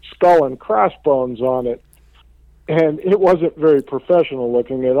skull and crossbones on it, and it wasn't very professional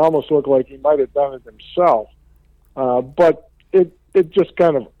looking. It almost looked like he might have done it himself, but it just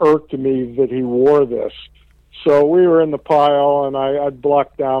kind of irked me that he wore this. So we were in the pile, and I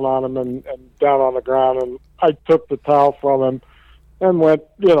blocked down on him and down on the ground, and I took the towel from him and went,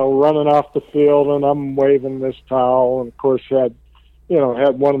 running off the field, and I'm waving this towel, and of course had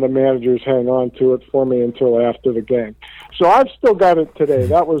one of the managers hang on to it for me until after the game. So I've still got it today.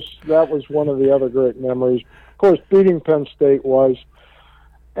 That was one of the other great memories. Of course, beating Penn State was,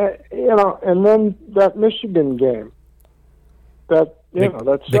 and then that Michigan game. That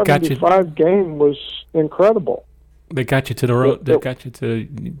 75 game was incredible. They got you to the road. They got you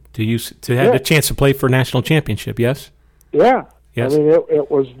to have a chance to play for a national championship. Yes. Yeah. Yes. I mean, it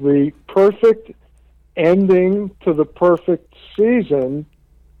was the perfect ending to the perfect season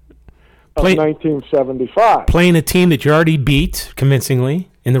of 1975. Playing a team that you already beat convincingly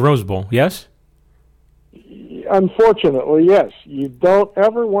in the Rose Bowl. Yes. Unfortunately, yes. You don't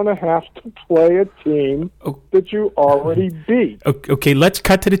ever want to have to play a team that you already beat. Okay, let's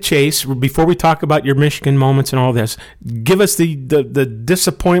cut to the chase. Before we talk about your Michigan moments and all this, give us the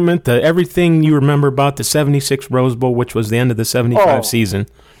disappointment, everything you remember about the 76 Rose Bowl, which was the end of the 75 season,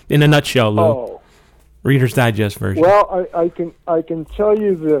 in a nutshell, Lou. Reader's Digest version. Well, I can tell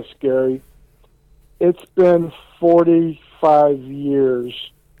you this, Gary. It's been 45 years.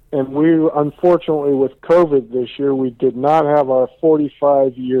 And we, unfortunately, with COVID this year, we did not have our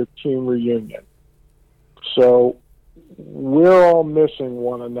 45-year team reunion. So we're all missing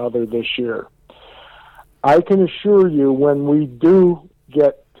one another this year. I can assure you when we do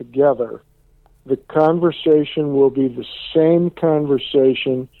get together, the conversation will be the same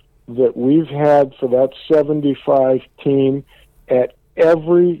conversation that we've had for that 75 team at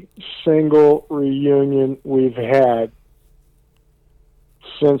every single reunion we've had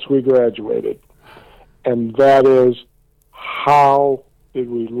since we graduated. And that is, how did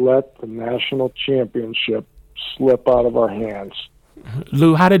we let the national championship slip out of our hands?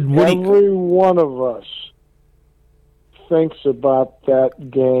 Lou, every one of us thinks about that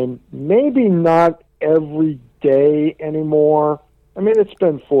game, maybe not every day anymore. I mean, it's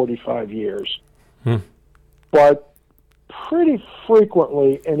been 45 years. But pretty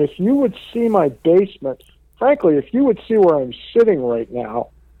frequently, and if you would see my basement, frankly, if you would see where I'm sitting right now,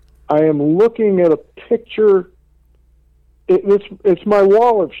 I am looking at a picture. It's my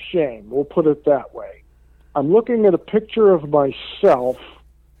wall of shame, we'll put it that way. I'm looking at a picture of myself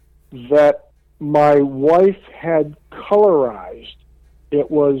that my wife had colorized.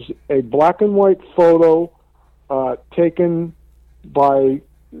 It was a black and white photo taken by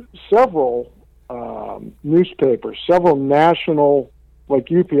several newspapers, several national, like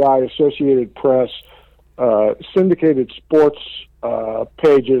UPI, Associated Press, syndicated sports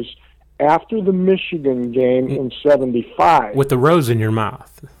pages after the Michigan game in 75. With the rose in your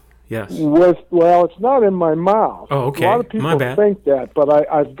mouth. Yes. Well, it's not in my mouth. Oh, okay. A lot of people think that, but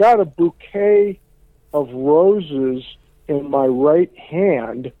I've got a bouquet of roses in my right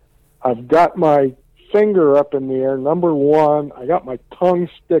hand. I've got my finger up in the air, number one. I got my tongue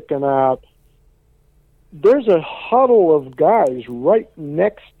sticking out. There's a huddle of guys right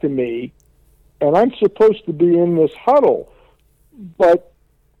next to me, and I'm supposed to be in this huddle. But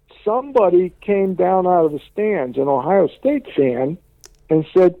somebody came down out of the stands, an Ohio State fan, and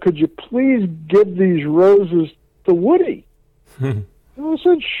said, "Could you please give these roses to Woody?" And I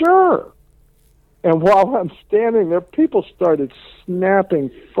said, "Sure." And while I'm standing there, people started snapping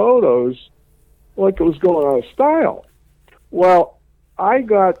photos like it was going out of style. Well, I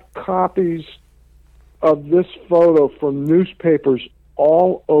got copies of this photo from newspapers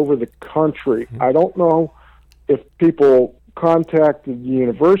all over the country. I don't know if people contacted the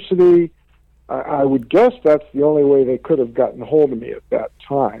university. I would guess that's the only way they could have gotten hold of me at that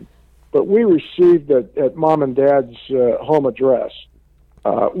time. But we received at Mom and Dad's home address,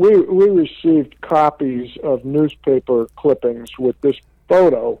 we received copies of newspaper clippings with this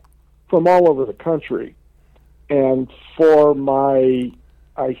photo from all over the country. And for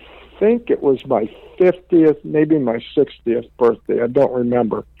I think it was my 50th, maybe my 60th birthday, I don't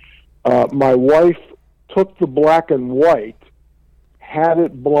remember, my wife took the black and white, had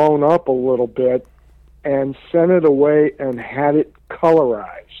it blown up a little bit, and sent it away and had it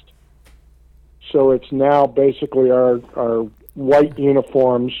colorized. So it's now basically our white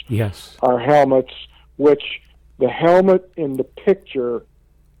uniforms, yes, our helmets, which the helmet in the picture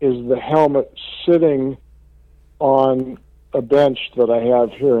is the helmet sitting on a bench that I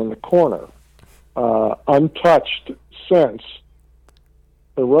have here in the corner, untouched since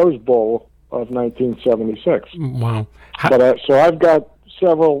the Rose Bowl of 1976. Wow. So I've got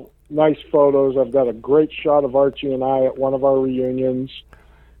several nice photos. I've got a great shot of Archie and I at one of our reunions.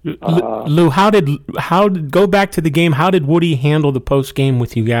 Lou, go back to the game? How did Woody handle the post game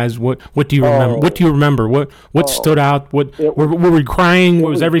with you guys? What do you remember? What do you remember? What stood out? Were we crying?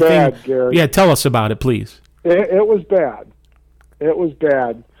 Was everything bad, Gary. Yeah, tell us about it, please. It was bad. It was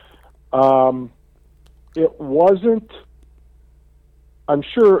bad. It wasn't. I'm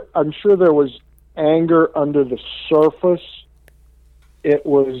sure there was anger under the surface. It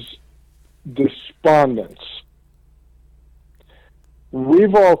was despondence.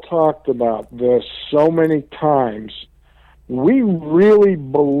 We've all talked about this so many times. We really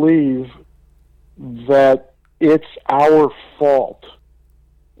believe that it's our fault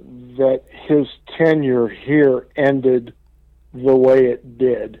that his tenure here ended the way it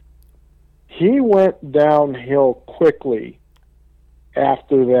did. He went downhill quickly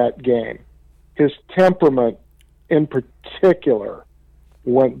after that game. His temperament, in particular,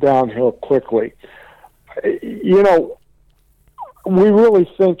 went downhill quickly. You know, we really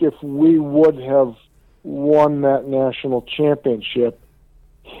think if we would have won that national championship,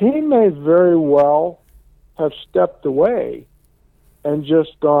 he may very well have stepped away and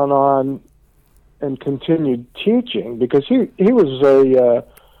just gone on and continued teaching, because he was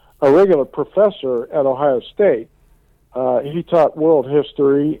a regular professor at Ohio State. He taught world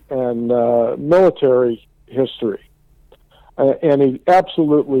history and military history, and he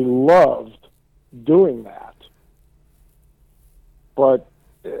absolutely loved doing that. But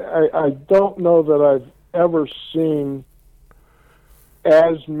I don't know that I've ever seen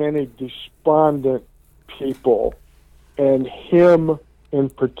as many despondent people, and him in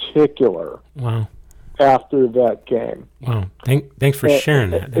particular. Wow. After that game. Wow. Thanks for sharing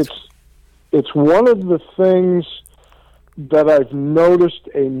that. It's one of the things that I've noticed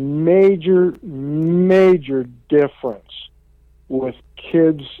a major difference with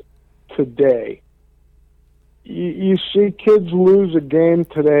kids today. You see kids lose a game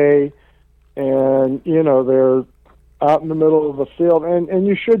today, and, you know, they're out in the middle of the field, and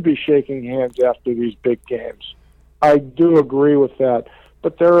you should be shaking hands after these big games. I do agree with that.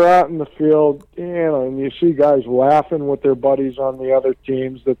 But they're out in the field, you know, and you see guys laughing with their buddies on the other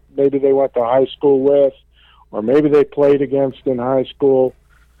teams that maybe they went to high school with, or maybe they played against in high school.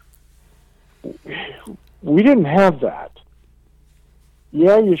 We didn't have that.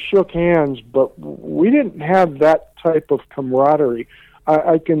 Yeah, you shook hands, but we didn't have that type of camaraderie.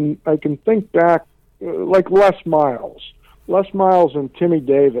 I can think back, like Les Miles. Les Miles and Timmy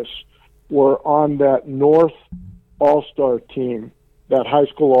Davis were on that North All-Star team, that high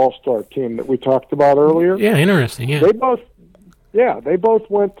school all-star team that we talked about earlier. Yeah, interesting. Yeah, they both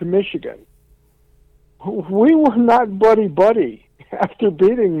went to Michigan. We were not buddy-buddy after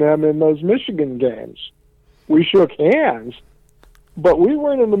beating them in those Michigan games. We shook hands, but we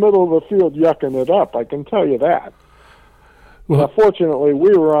weren't in the middle of the field yucking it up, I can tell you that. Well, fortunately,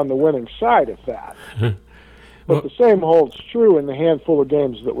 we were on the winning side of that. But the same holds true in the handful of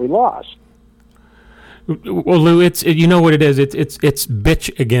games that we lost. Well, Lou, it's you know what it is. It's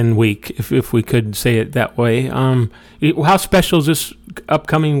Xichigan week, if we could say it that way. How special is this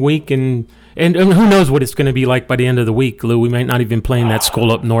upcoming week, and who knows what it's going to be like by the end of the week, Lou? We might not even play in that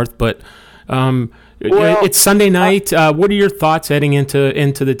school up north, but it's Sunday night. What are your thoughts heading into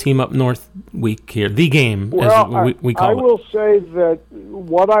the team up north week here? The game, as we call it. I will say that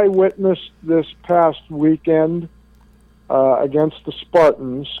what I witnessed this past weekend against the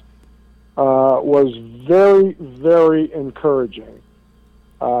Spartans was very, very encouraging.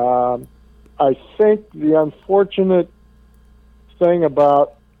 I think the unfortunate thing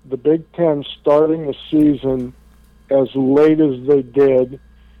about the Big Ten starting the season as late as they did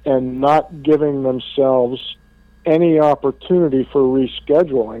and not giving themselves any opportunity for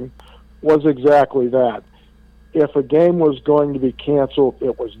rescheduling was exactly that. If a game was going to be canceled,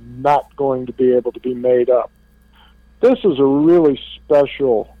 it was not going to be able to be made up. This is a really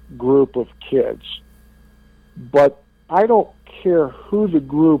special group of kids, but I don't care who the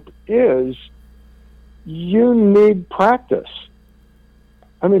group is, you need practice.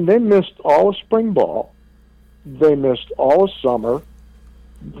 I mean, they missed all of spring ball, they missed all of summer,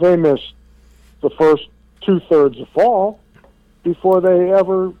 they missed the first 2/3 of fall before they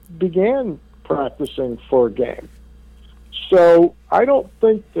ever began practicing for a game. So I don't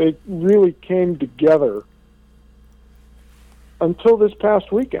think they really came together until this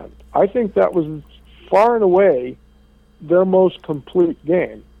past weekend. I think that was far and away their most complete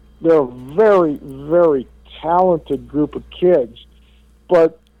game. They're a very, very talented group of kids,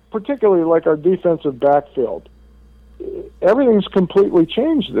 but particularly like our defensive backfield, everything's completely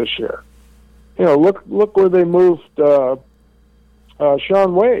changed this year. You know, look where they moved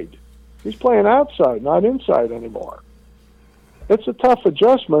Sean Wade. He's playing outside, not inside anymore. It's a tough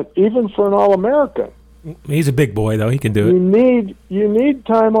adjustment, even for an All-American. He's a big boy, though. He can do it. You need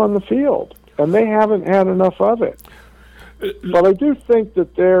time on the field, and they haven't had enough of it. But I do think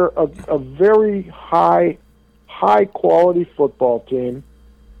that they're a very high quality football team.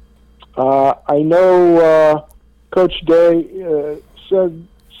 I know Coach Day said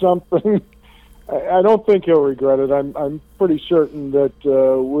something. I don't think he'll regret it. I'm pretty certain that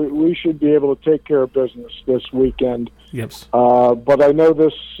we should be able to take care of business this weekend. Yes. But I know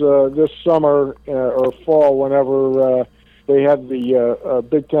this summer or fall, whenever they had the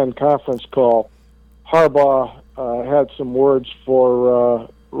Big Ten conference call, Harbaugh had some words for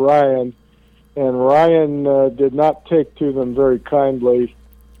Ryan, and Ryan did not take to them very kindly,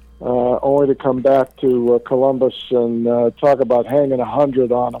 only to come back to Columbus and talk about hanging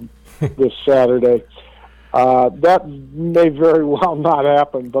 100 on them this Saturday. That may very well not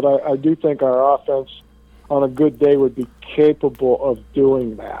happen, but I do think our offense on a good day would be capable of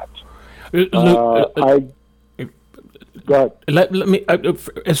doing that. Go ahead. Let me,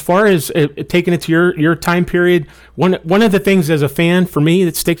 as far as taking it to your time period, one of the things as a fan for me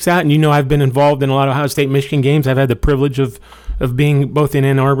that sticks out, and you know I've been involved in a lot of Ohio State Michigan games. I've had the privilege of being both in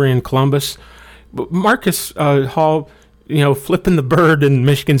Ann Arbor and Columbus. Marcus Hall, you know, flipping the bird in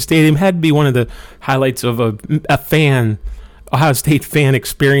Michigan Stadium had to be one of the highlights of a fan, Ohio State fan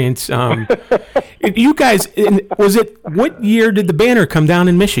experience. You guys, what year did the banner come down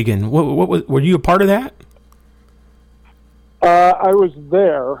in Michigan? Were you a part of that? I was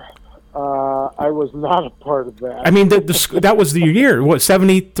there. I was not a part of that. I mean, that was the year. What,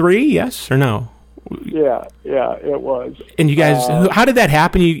 73? Yes or no? Yeah, it was. And you guys, how did that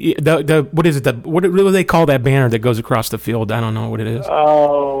happen? What is it? What do they call that banner that goes across the field? I don't know what it is.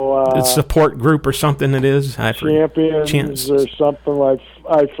 The support group or something. It is Champions or something like.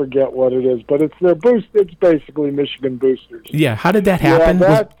 I forget what it is, but it's their boost. It's basically Michigan boosters. Yeah. How did that happen?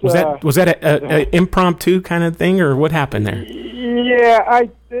 Yeah, was that an impromptu kind of thing, or what happened there? Yeah,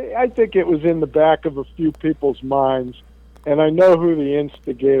 I think it was in the back of a few people's minds, and I know who the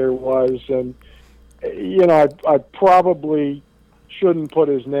instigator was, and you know, I probably shouldn't put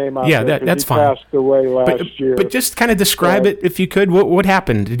his name out there. Yeah, that's he fine. Passed away last year. But just kind of describe it, if you could. What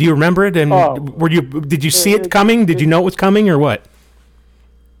happened? Do you remember it? And did you see it coming? Did you know it was coming, or what?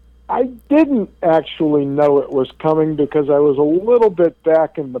 I didn't actually know it was coming because I was a little bit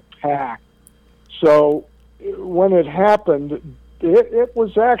back in the pack. So when it happened, it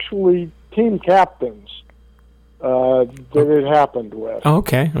was actually team captains that it happened with. Oh,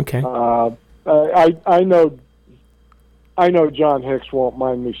 okay. I know John Hicks won't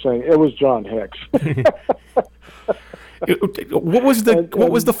mind me saying it was John Hicks. What was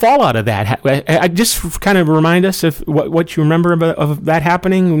the fallout of that? I just kind of remind us of what you remember of that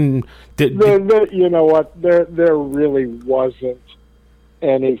happening. You know what? There really wasn't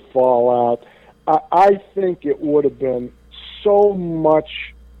any fallout. I think it would have been so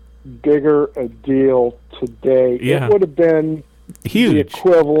much bigger a deal today. Yeah. It would have been huge, the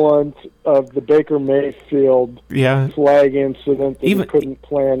equivalent of the Baker Mayfield flag incident that even he couldn't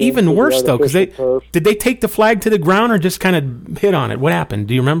plan. Even worse, though, because did they take the flag to the ground or just kind of hit on it? What happened?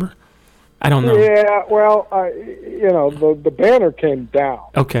 Do you remember? I don't know. Yeah, well, the banner came down.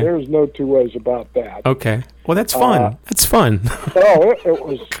 Okay. There's no two ways about that. Okay. Well, that's fun. That's fun.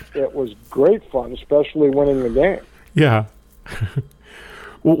 It was great fun, especially winning the game. Yeah.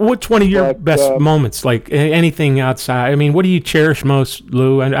 What's one of your best moments? Like anything outside? I mean, what do you cherish most,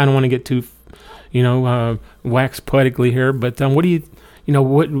 Lou? I don't want to get too, wax poetically here, but what do you?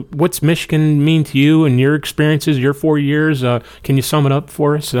 What's Michigan mean to you and your experiences, your 4 years? Can you sum it up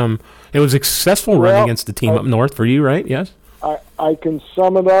for us? It was a successful run against the team up north for you, right? Yes? I can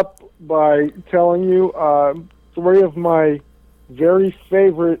sum it up by telling you three of my very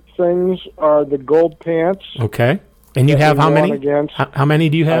favorite things are the gold pants. Okay. And you have how many? How many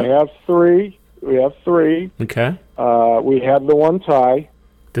do you have? I have three. We have three. Okay. We had the one tie.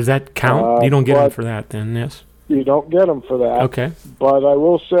 Does that count? You don't get them for that then, yes? You don't get them for that. Okay. But I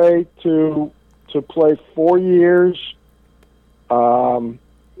will say to play 4 years,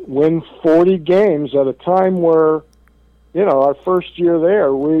 win 40 games at a time where, our first year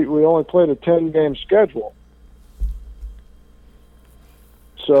there, we only played a 10-game schedule.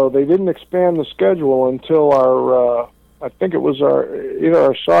 So they didn't expand the schedule until I think it was either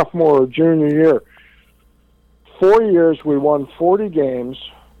our sophomore or junior year. 4 years, we won 40 games.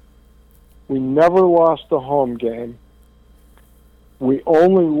 We never lost a home game. We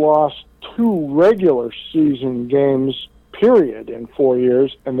only lost 2 regular season games, period, in 4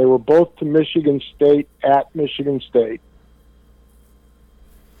 years, and they were both to Michigan State at Michigan State.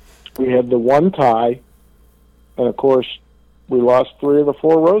 We had the one tie, and, of course, we lost 3 of the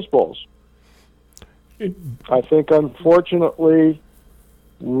 4 Rose Bowls. I think, unfortunately,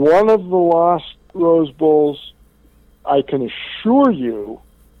 one of the lost Rose Bowls, I can assure you,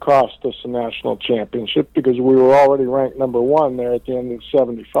 cost us a national championship because we were already ranked number 1 there at the end of the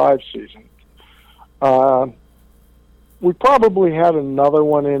 75 season. We probably had another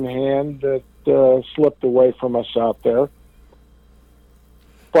one in hand that slipped away from us out there.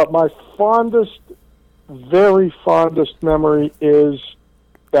 But my very fondest memory is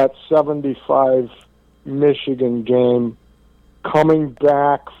that 75 Michigan game, coming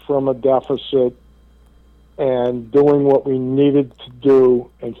back from a deficit and doing what we needed to do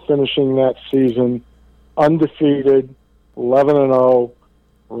and finishing that season undefeated, 11-0,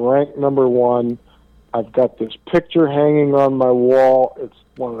 ranked number 1. I've got this picture hanging on my wall. It's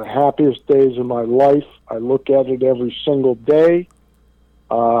one of the happiest days of my life. I look at it every single day.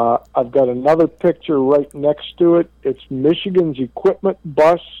 I've got another picture right next to it. It's Michigan's equipment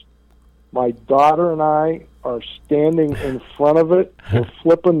bus. My daughter and I are standing in front of it. We're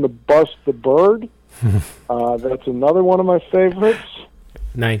flipping the bus the bird. That's another one of my favorites.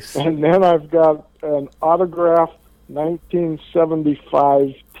 Nice. And then I've got an autographed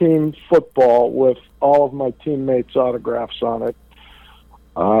 1975 team football with all of my teammates' autographs on it.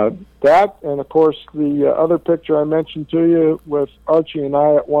 That, and of course, the other picture I mentioned to you with Archie and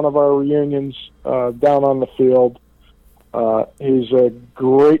I at one of our reunions down on the field. He's a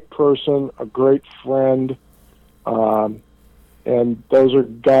great person, a great friend, and those are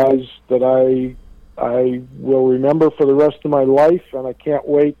guys that I will remember for the rest of my life, and I can't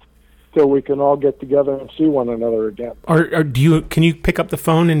wait till we can all get together and see one another again. Or can you pick up the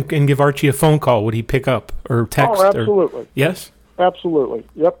phone and give Archie a phone call? Would he pick up or text? Oh, absolutely. Yes? Absolutely.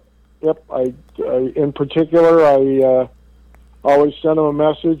 Yep. I in particular, I always send him a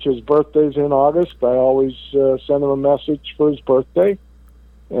message. His birthday's in August. I always send him a message for his birthday,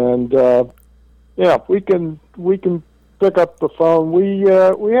 and we can pick up the phone. We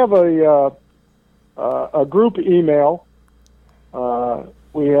have a group email.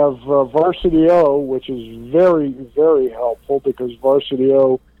 We have Varsity O, which is very, very helpful because Varsity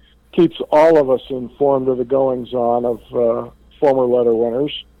O keeps all of us informed of the goings-on of former letter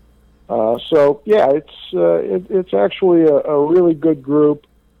winners. It's actually a really good group.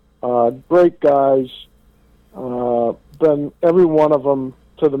 Great guys. Been every one of them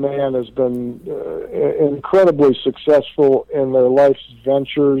to the man has been incredibly successful in their life's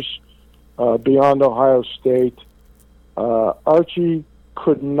ventures beyond Ohio State. Archie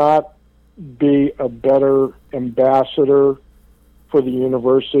could not be a better ambassador for the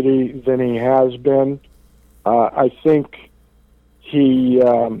university than he has been. I think he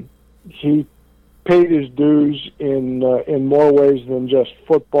paid his dues in more ways than just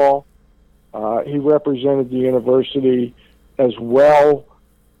football. He represented the university as well,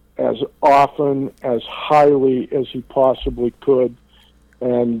 as often, as highly as he possibly could.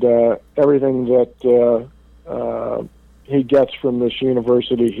 and everything that he gets from this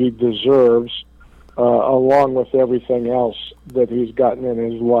university he deserves, along with everything else that he's gotten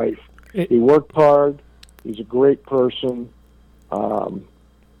in his life. He worked hard. He's a great person,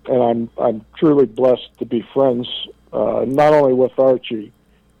 and I'm truly blessed to be friends not only with Archie,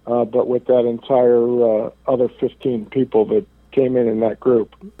 but with that entire other 15 people that came in that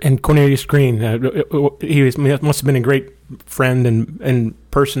group. And Cornelius Green, must have been a great friend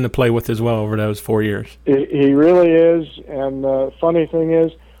and person to play with as well over those 4 years. He really is, and the funny thing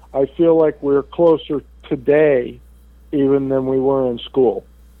is, I feel like we're closer today even than we were in school.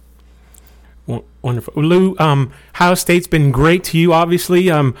 Wonderful. Lou, Ohio State's been great to you, obviously.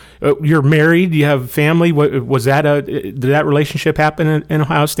 You're married, you have family. Did that relationship happen in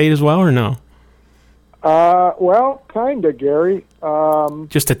Ohio State as well, or no? Well, kind of, Gary.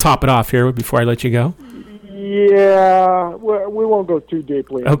 Just to top it off here before I let you go. Yeah, we won't go too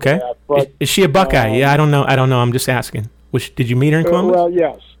deeply into that. But, is she a Buckeye? Yeah, I don't know. I'm just asking. Did you meet her in Columbus? Well,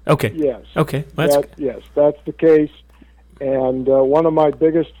 yes. Okay. Yes. Okay. Yes, that's the case. And one of my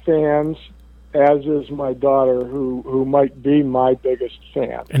biggest fans, as is my daughter, who might be my biggest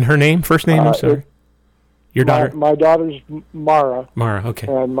fan. And her name? First name? I'm sorry. Your daughter? My daughter's Mara. Mara, okay.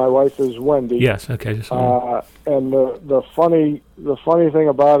 And my wife is Wendy. Yes, okay. And the funny thing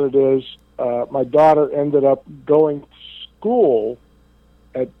about it is, my daughter ended up going to school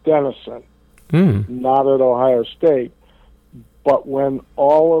at Denison, not at Ohio State. But when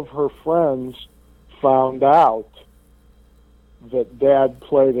all of her friends found out that Dad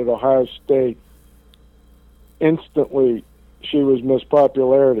played at Ohio State, instantly she was Miss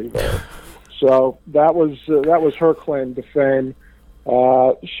Popularity there. So that was her claim to fame.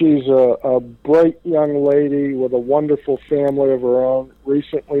 She's a bright young lady with a wonderful family of her own,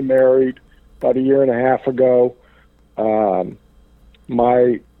 recently married about a year and a half ago.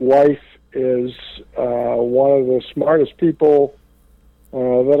 My wife is one of the smartest people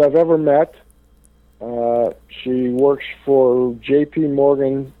that I've ever met. She works for J.P.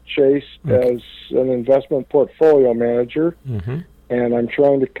 Morgan Chase as an investment portfolio manager, and I'm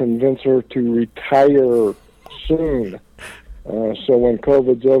trying to convince her to retire soon. So when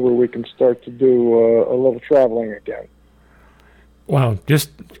COVID's over, we can start to do a little traveling again. Wow,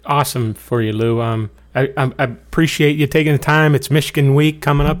 just awesome for you, Lou. I appreciate you taking the time. It's Michigan week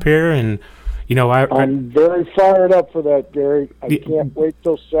coming up here, and I'm very fired up for that, Gary. I can't wait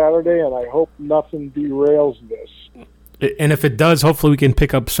till Saturday, and I hope nothing derails this. And if it does, hopefully we can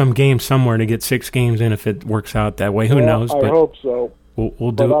pick up some games somewhere to get 6 games in if it works out that way. Who knows? I hope so.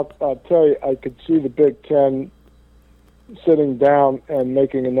 We'll do it. I'll tell you, I could see the Big Ten sitting down and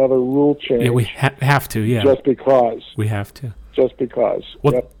making another rule change. Yeah, we have to, yeah. Just because. We have to. Just because.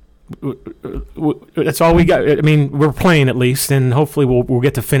 Well, yep. That's all we got. I mean, we're playing at least, and hopefully we'll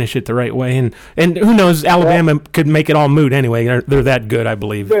get to finish it the right way. And who knows? Alabama could make it all moot anyway. They're that good, I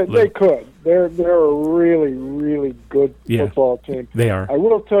believe. They could. They're a really, really good football team. They are. I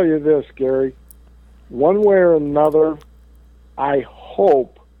will tell you this, Gary. One way or another, I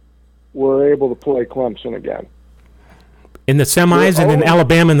hope we're able to play Clemson again. In the semis and in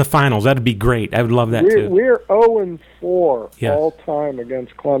Alabama in the finals. That'd be great. I would love that, too. We're 0-4 all time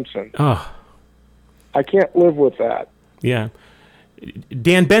against Clemson. Oh. I can't live with that. Yeah.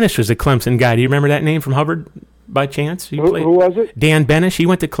 Dan Benish was a Clemson guy. Do you remember that name from Hubbard by chance? Who was it? Dan Benish. He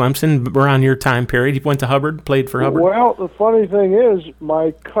went to Clemson around your time period. He went to Hubbard, played for Hubbard. Well, the funny thing is,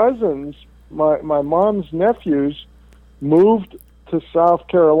 my cousins, my mom's nephews, moved to South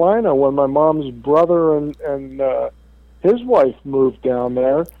Carolina when my mom's brother and his wife moved down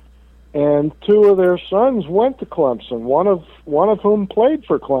there, and 2 of their sons went to Clemson. One of whom played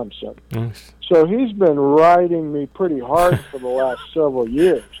for Clemson. Nice. So he's been riding me pretty hard for the last several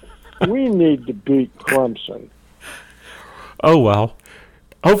years. We need to beat Clemson. Oh well.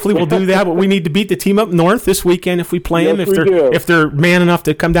 Hopefully we'll do that, but we need to beat the team up north this weekend if we play them. If they're man enough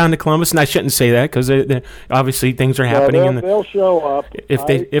to come down to Columbus, and I shouldn't say that because obviously things are happening. They'll show up. If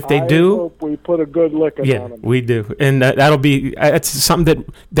they do, I hope we put a good licking on them. Yeah, we do, and that's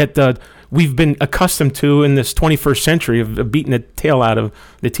something that we've been accustomed to in this 21st century of beating the tail out of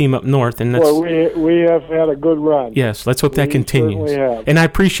the team up north. And that's, we have had a good run. Yes, let's hope that continues. Have. And I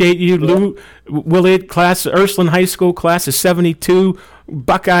appreciate you, Lou Williott, class Ursuline High School, class of 72.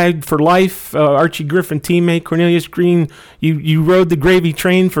 Buckeye for life, Archie Griffin teammate, Cornelius Green. You rode the gravy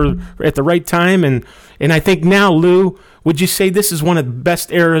train at the right time, and I think now, Lou, would you say this is one of the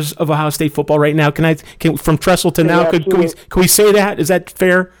best eras of Ohio State football right now? Can from Tressel to now? Can we say that? Is that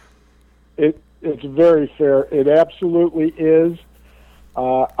fair? It's very fair. It absolutely is.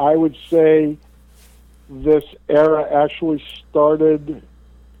 I would say this era actually started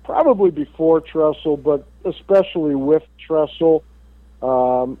probably before Tressel, but especially with Tressel.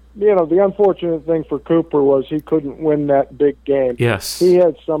 The unfortunate thing for Cooper was he couldn't win that big game. Yes. He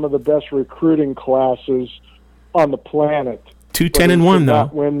had some of the best recruiting classes on the planet. 2-10-1 though.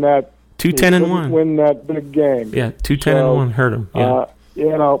 Win that. 2-10-1. Win that big game. Yeah, 2-10-1 hurt him.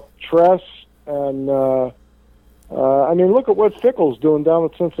 Yeah. Tress and look at what Fickle's doing down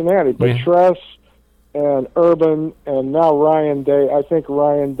at Cincinnati. But Tress and Urban and now Ryan Day. I think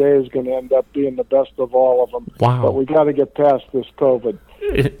Ryan Day is going to end up being the best of all of them. Wow. But we got to get past this COVID,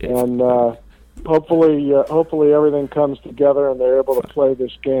 and hopefully everything comes together and they're able to play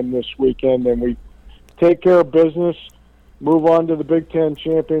this game this weekend, and we take care of business, move on to the Big Ten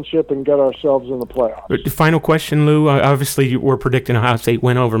championship, and get ourselves in the playoffs. Final question, Lou. Obviously, we're predicting Ohio State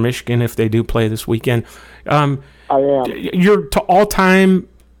win over Michigan if they do play this weekend. I am. Your all-time,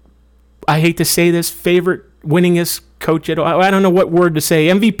 I hate to say this, favorite winningest coach at Ohio? I don't know what word to say.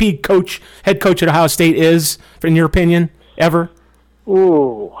 MVP coach, head coach at Ohio State is, in your opinion, ever?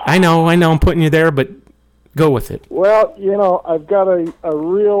 Ooh. I know. I'm putting you there, but go with it. Well, I've got a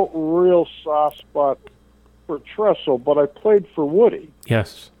real soft spot for Tressel, but I played for Woody.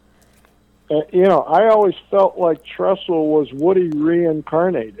 Yes. I always felt like Tressel was Woody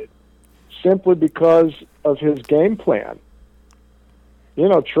reincarnated, simply because of his game plan.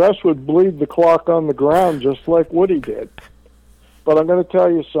 Tress would bleed the clock on the ground just like Woody did. But I'm going to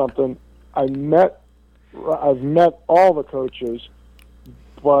tell you something. I've met all the coaches,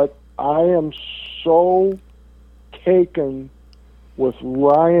 but I am so taken with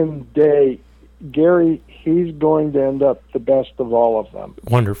Ryan Day. Gary, he's going to end up the best of all of them.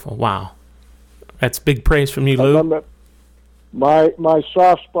 Wonderful. Wow. That's big praise from you, Lou. My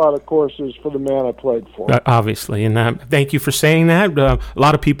soft spot, of course, is for the man I played for. Obviously, and thank you for saying that. A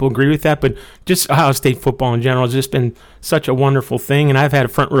lot of people agree with that, but just Ohio State football in general has just been such a wonderful thing, and I've had a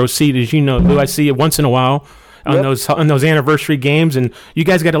front row seat, as you know, Lou. I see it once in a while on those anniversary games, and you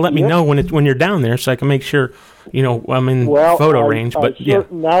guys got to let me know when you're down there so I can make sure I'm in photo range. But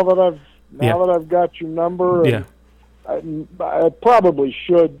now that I've got your number, I probably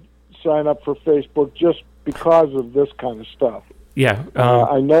should sign up for Facebook just because of this kind of stuff. Yeah,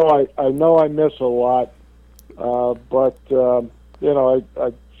 I know I miss a lot, but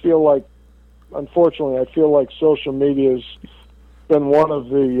I feel like, unfortunately, social media has been one of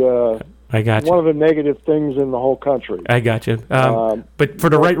the one of the negative things in the whole country. I got you, but for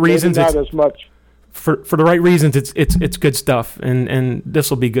the right reasons, not as much. For the right reasons, it's good stuff, and this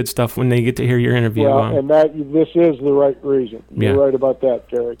will be good stuff when they get to hear your interview. Well, and this is the right reason. You're right about that,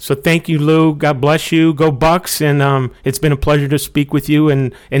 Gary. So thank you, Lou. God bless you. Go Bucks, and it's been a pleasure to speak with you,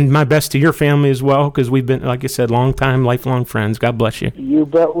 and my best to your family as well, because we've been, like I said, lifelong friends. God bless you. You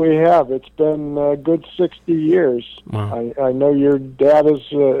bet we have. It's been a good 60 years. Wow. I know your dad as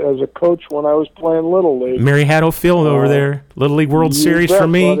a coach when I was playing Little League. Mary Haddo Field over there, Little League World Series bet, for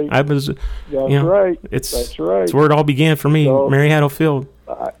me. Buddy. I was. That's right. That's right. It's where it all began for me, So, Mary Haddo Field.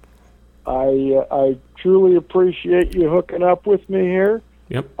 I truly appreciate you hooking up with me here.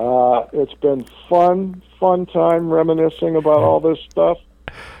 Yep. It's been fun time reminiscing about all this stuff.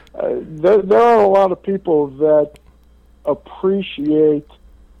 There are a lot of people that appreciate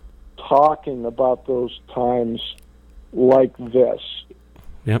talking about those times like this.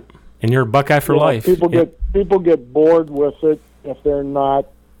 Yep. And you're a Buckeye for life. People get bored with it if they're not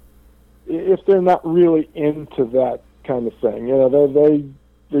really into that kind of thing.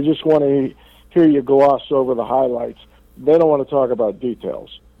 They just want to hear you gloss over the highlights. They don't want to talk about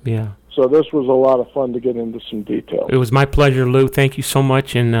details. Yeah. So this was a lot of fun to get into some details. It was my pleasure, Lou. Thank you so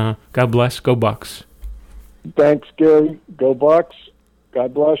much, and God bless. Go Bucks. Thanks, Gary. Go Bucks.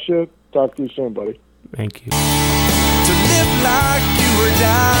 God bless you. Talk to you soon, buddy. Thank you. To live like you were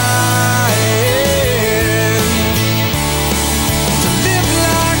dying.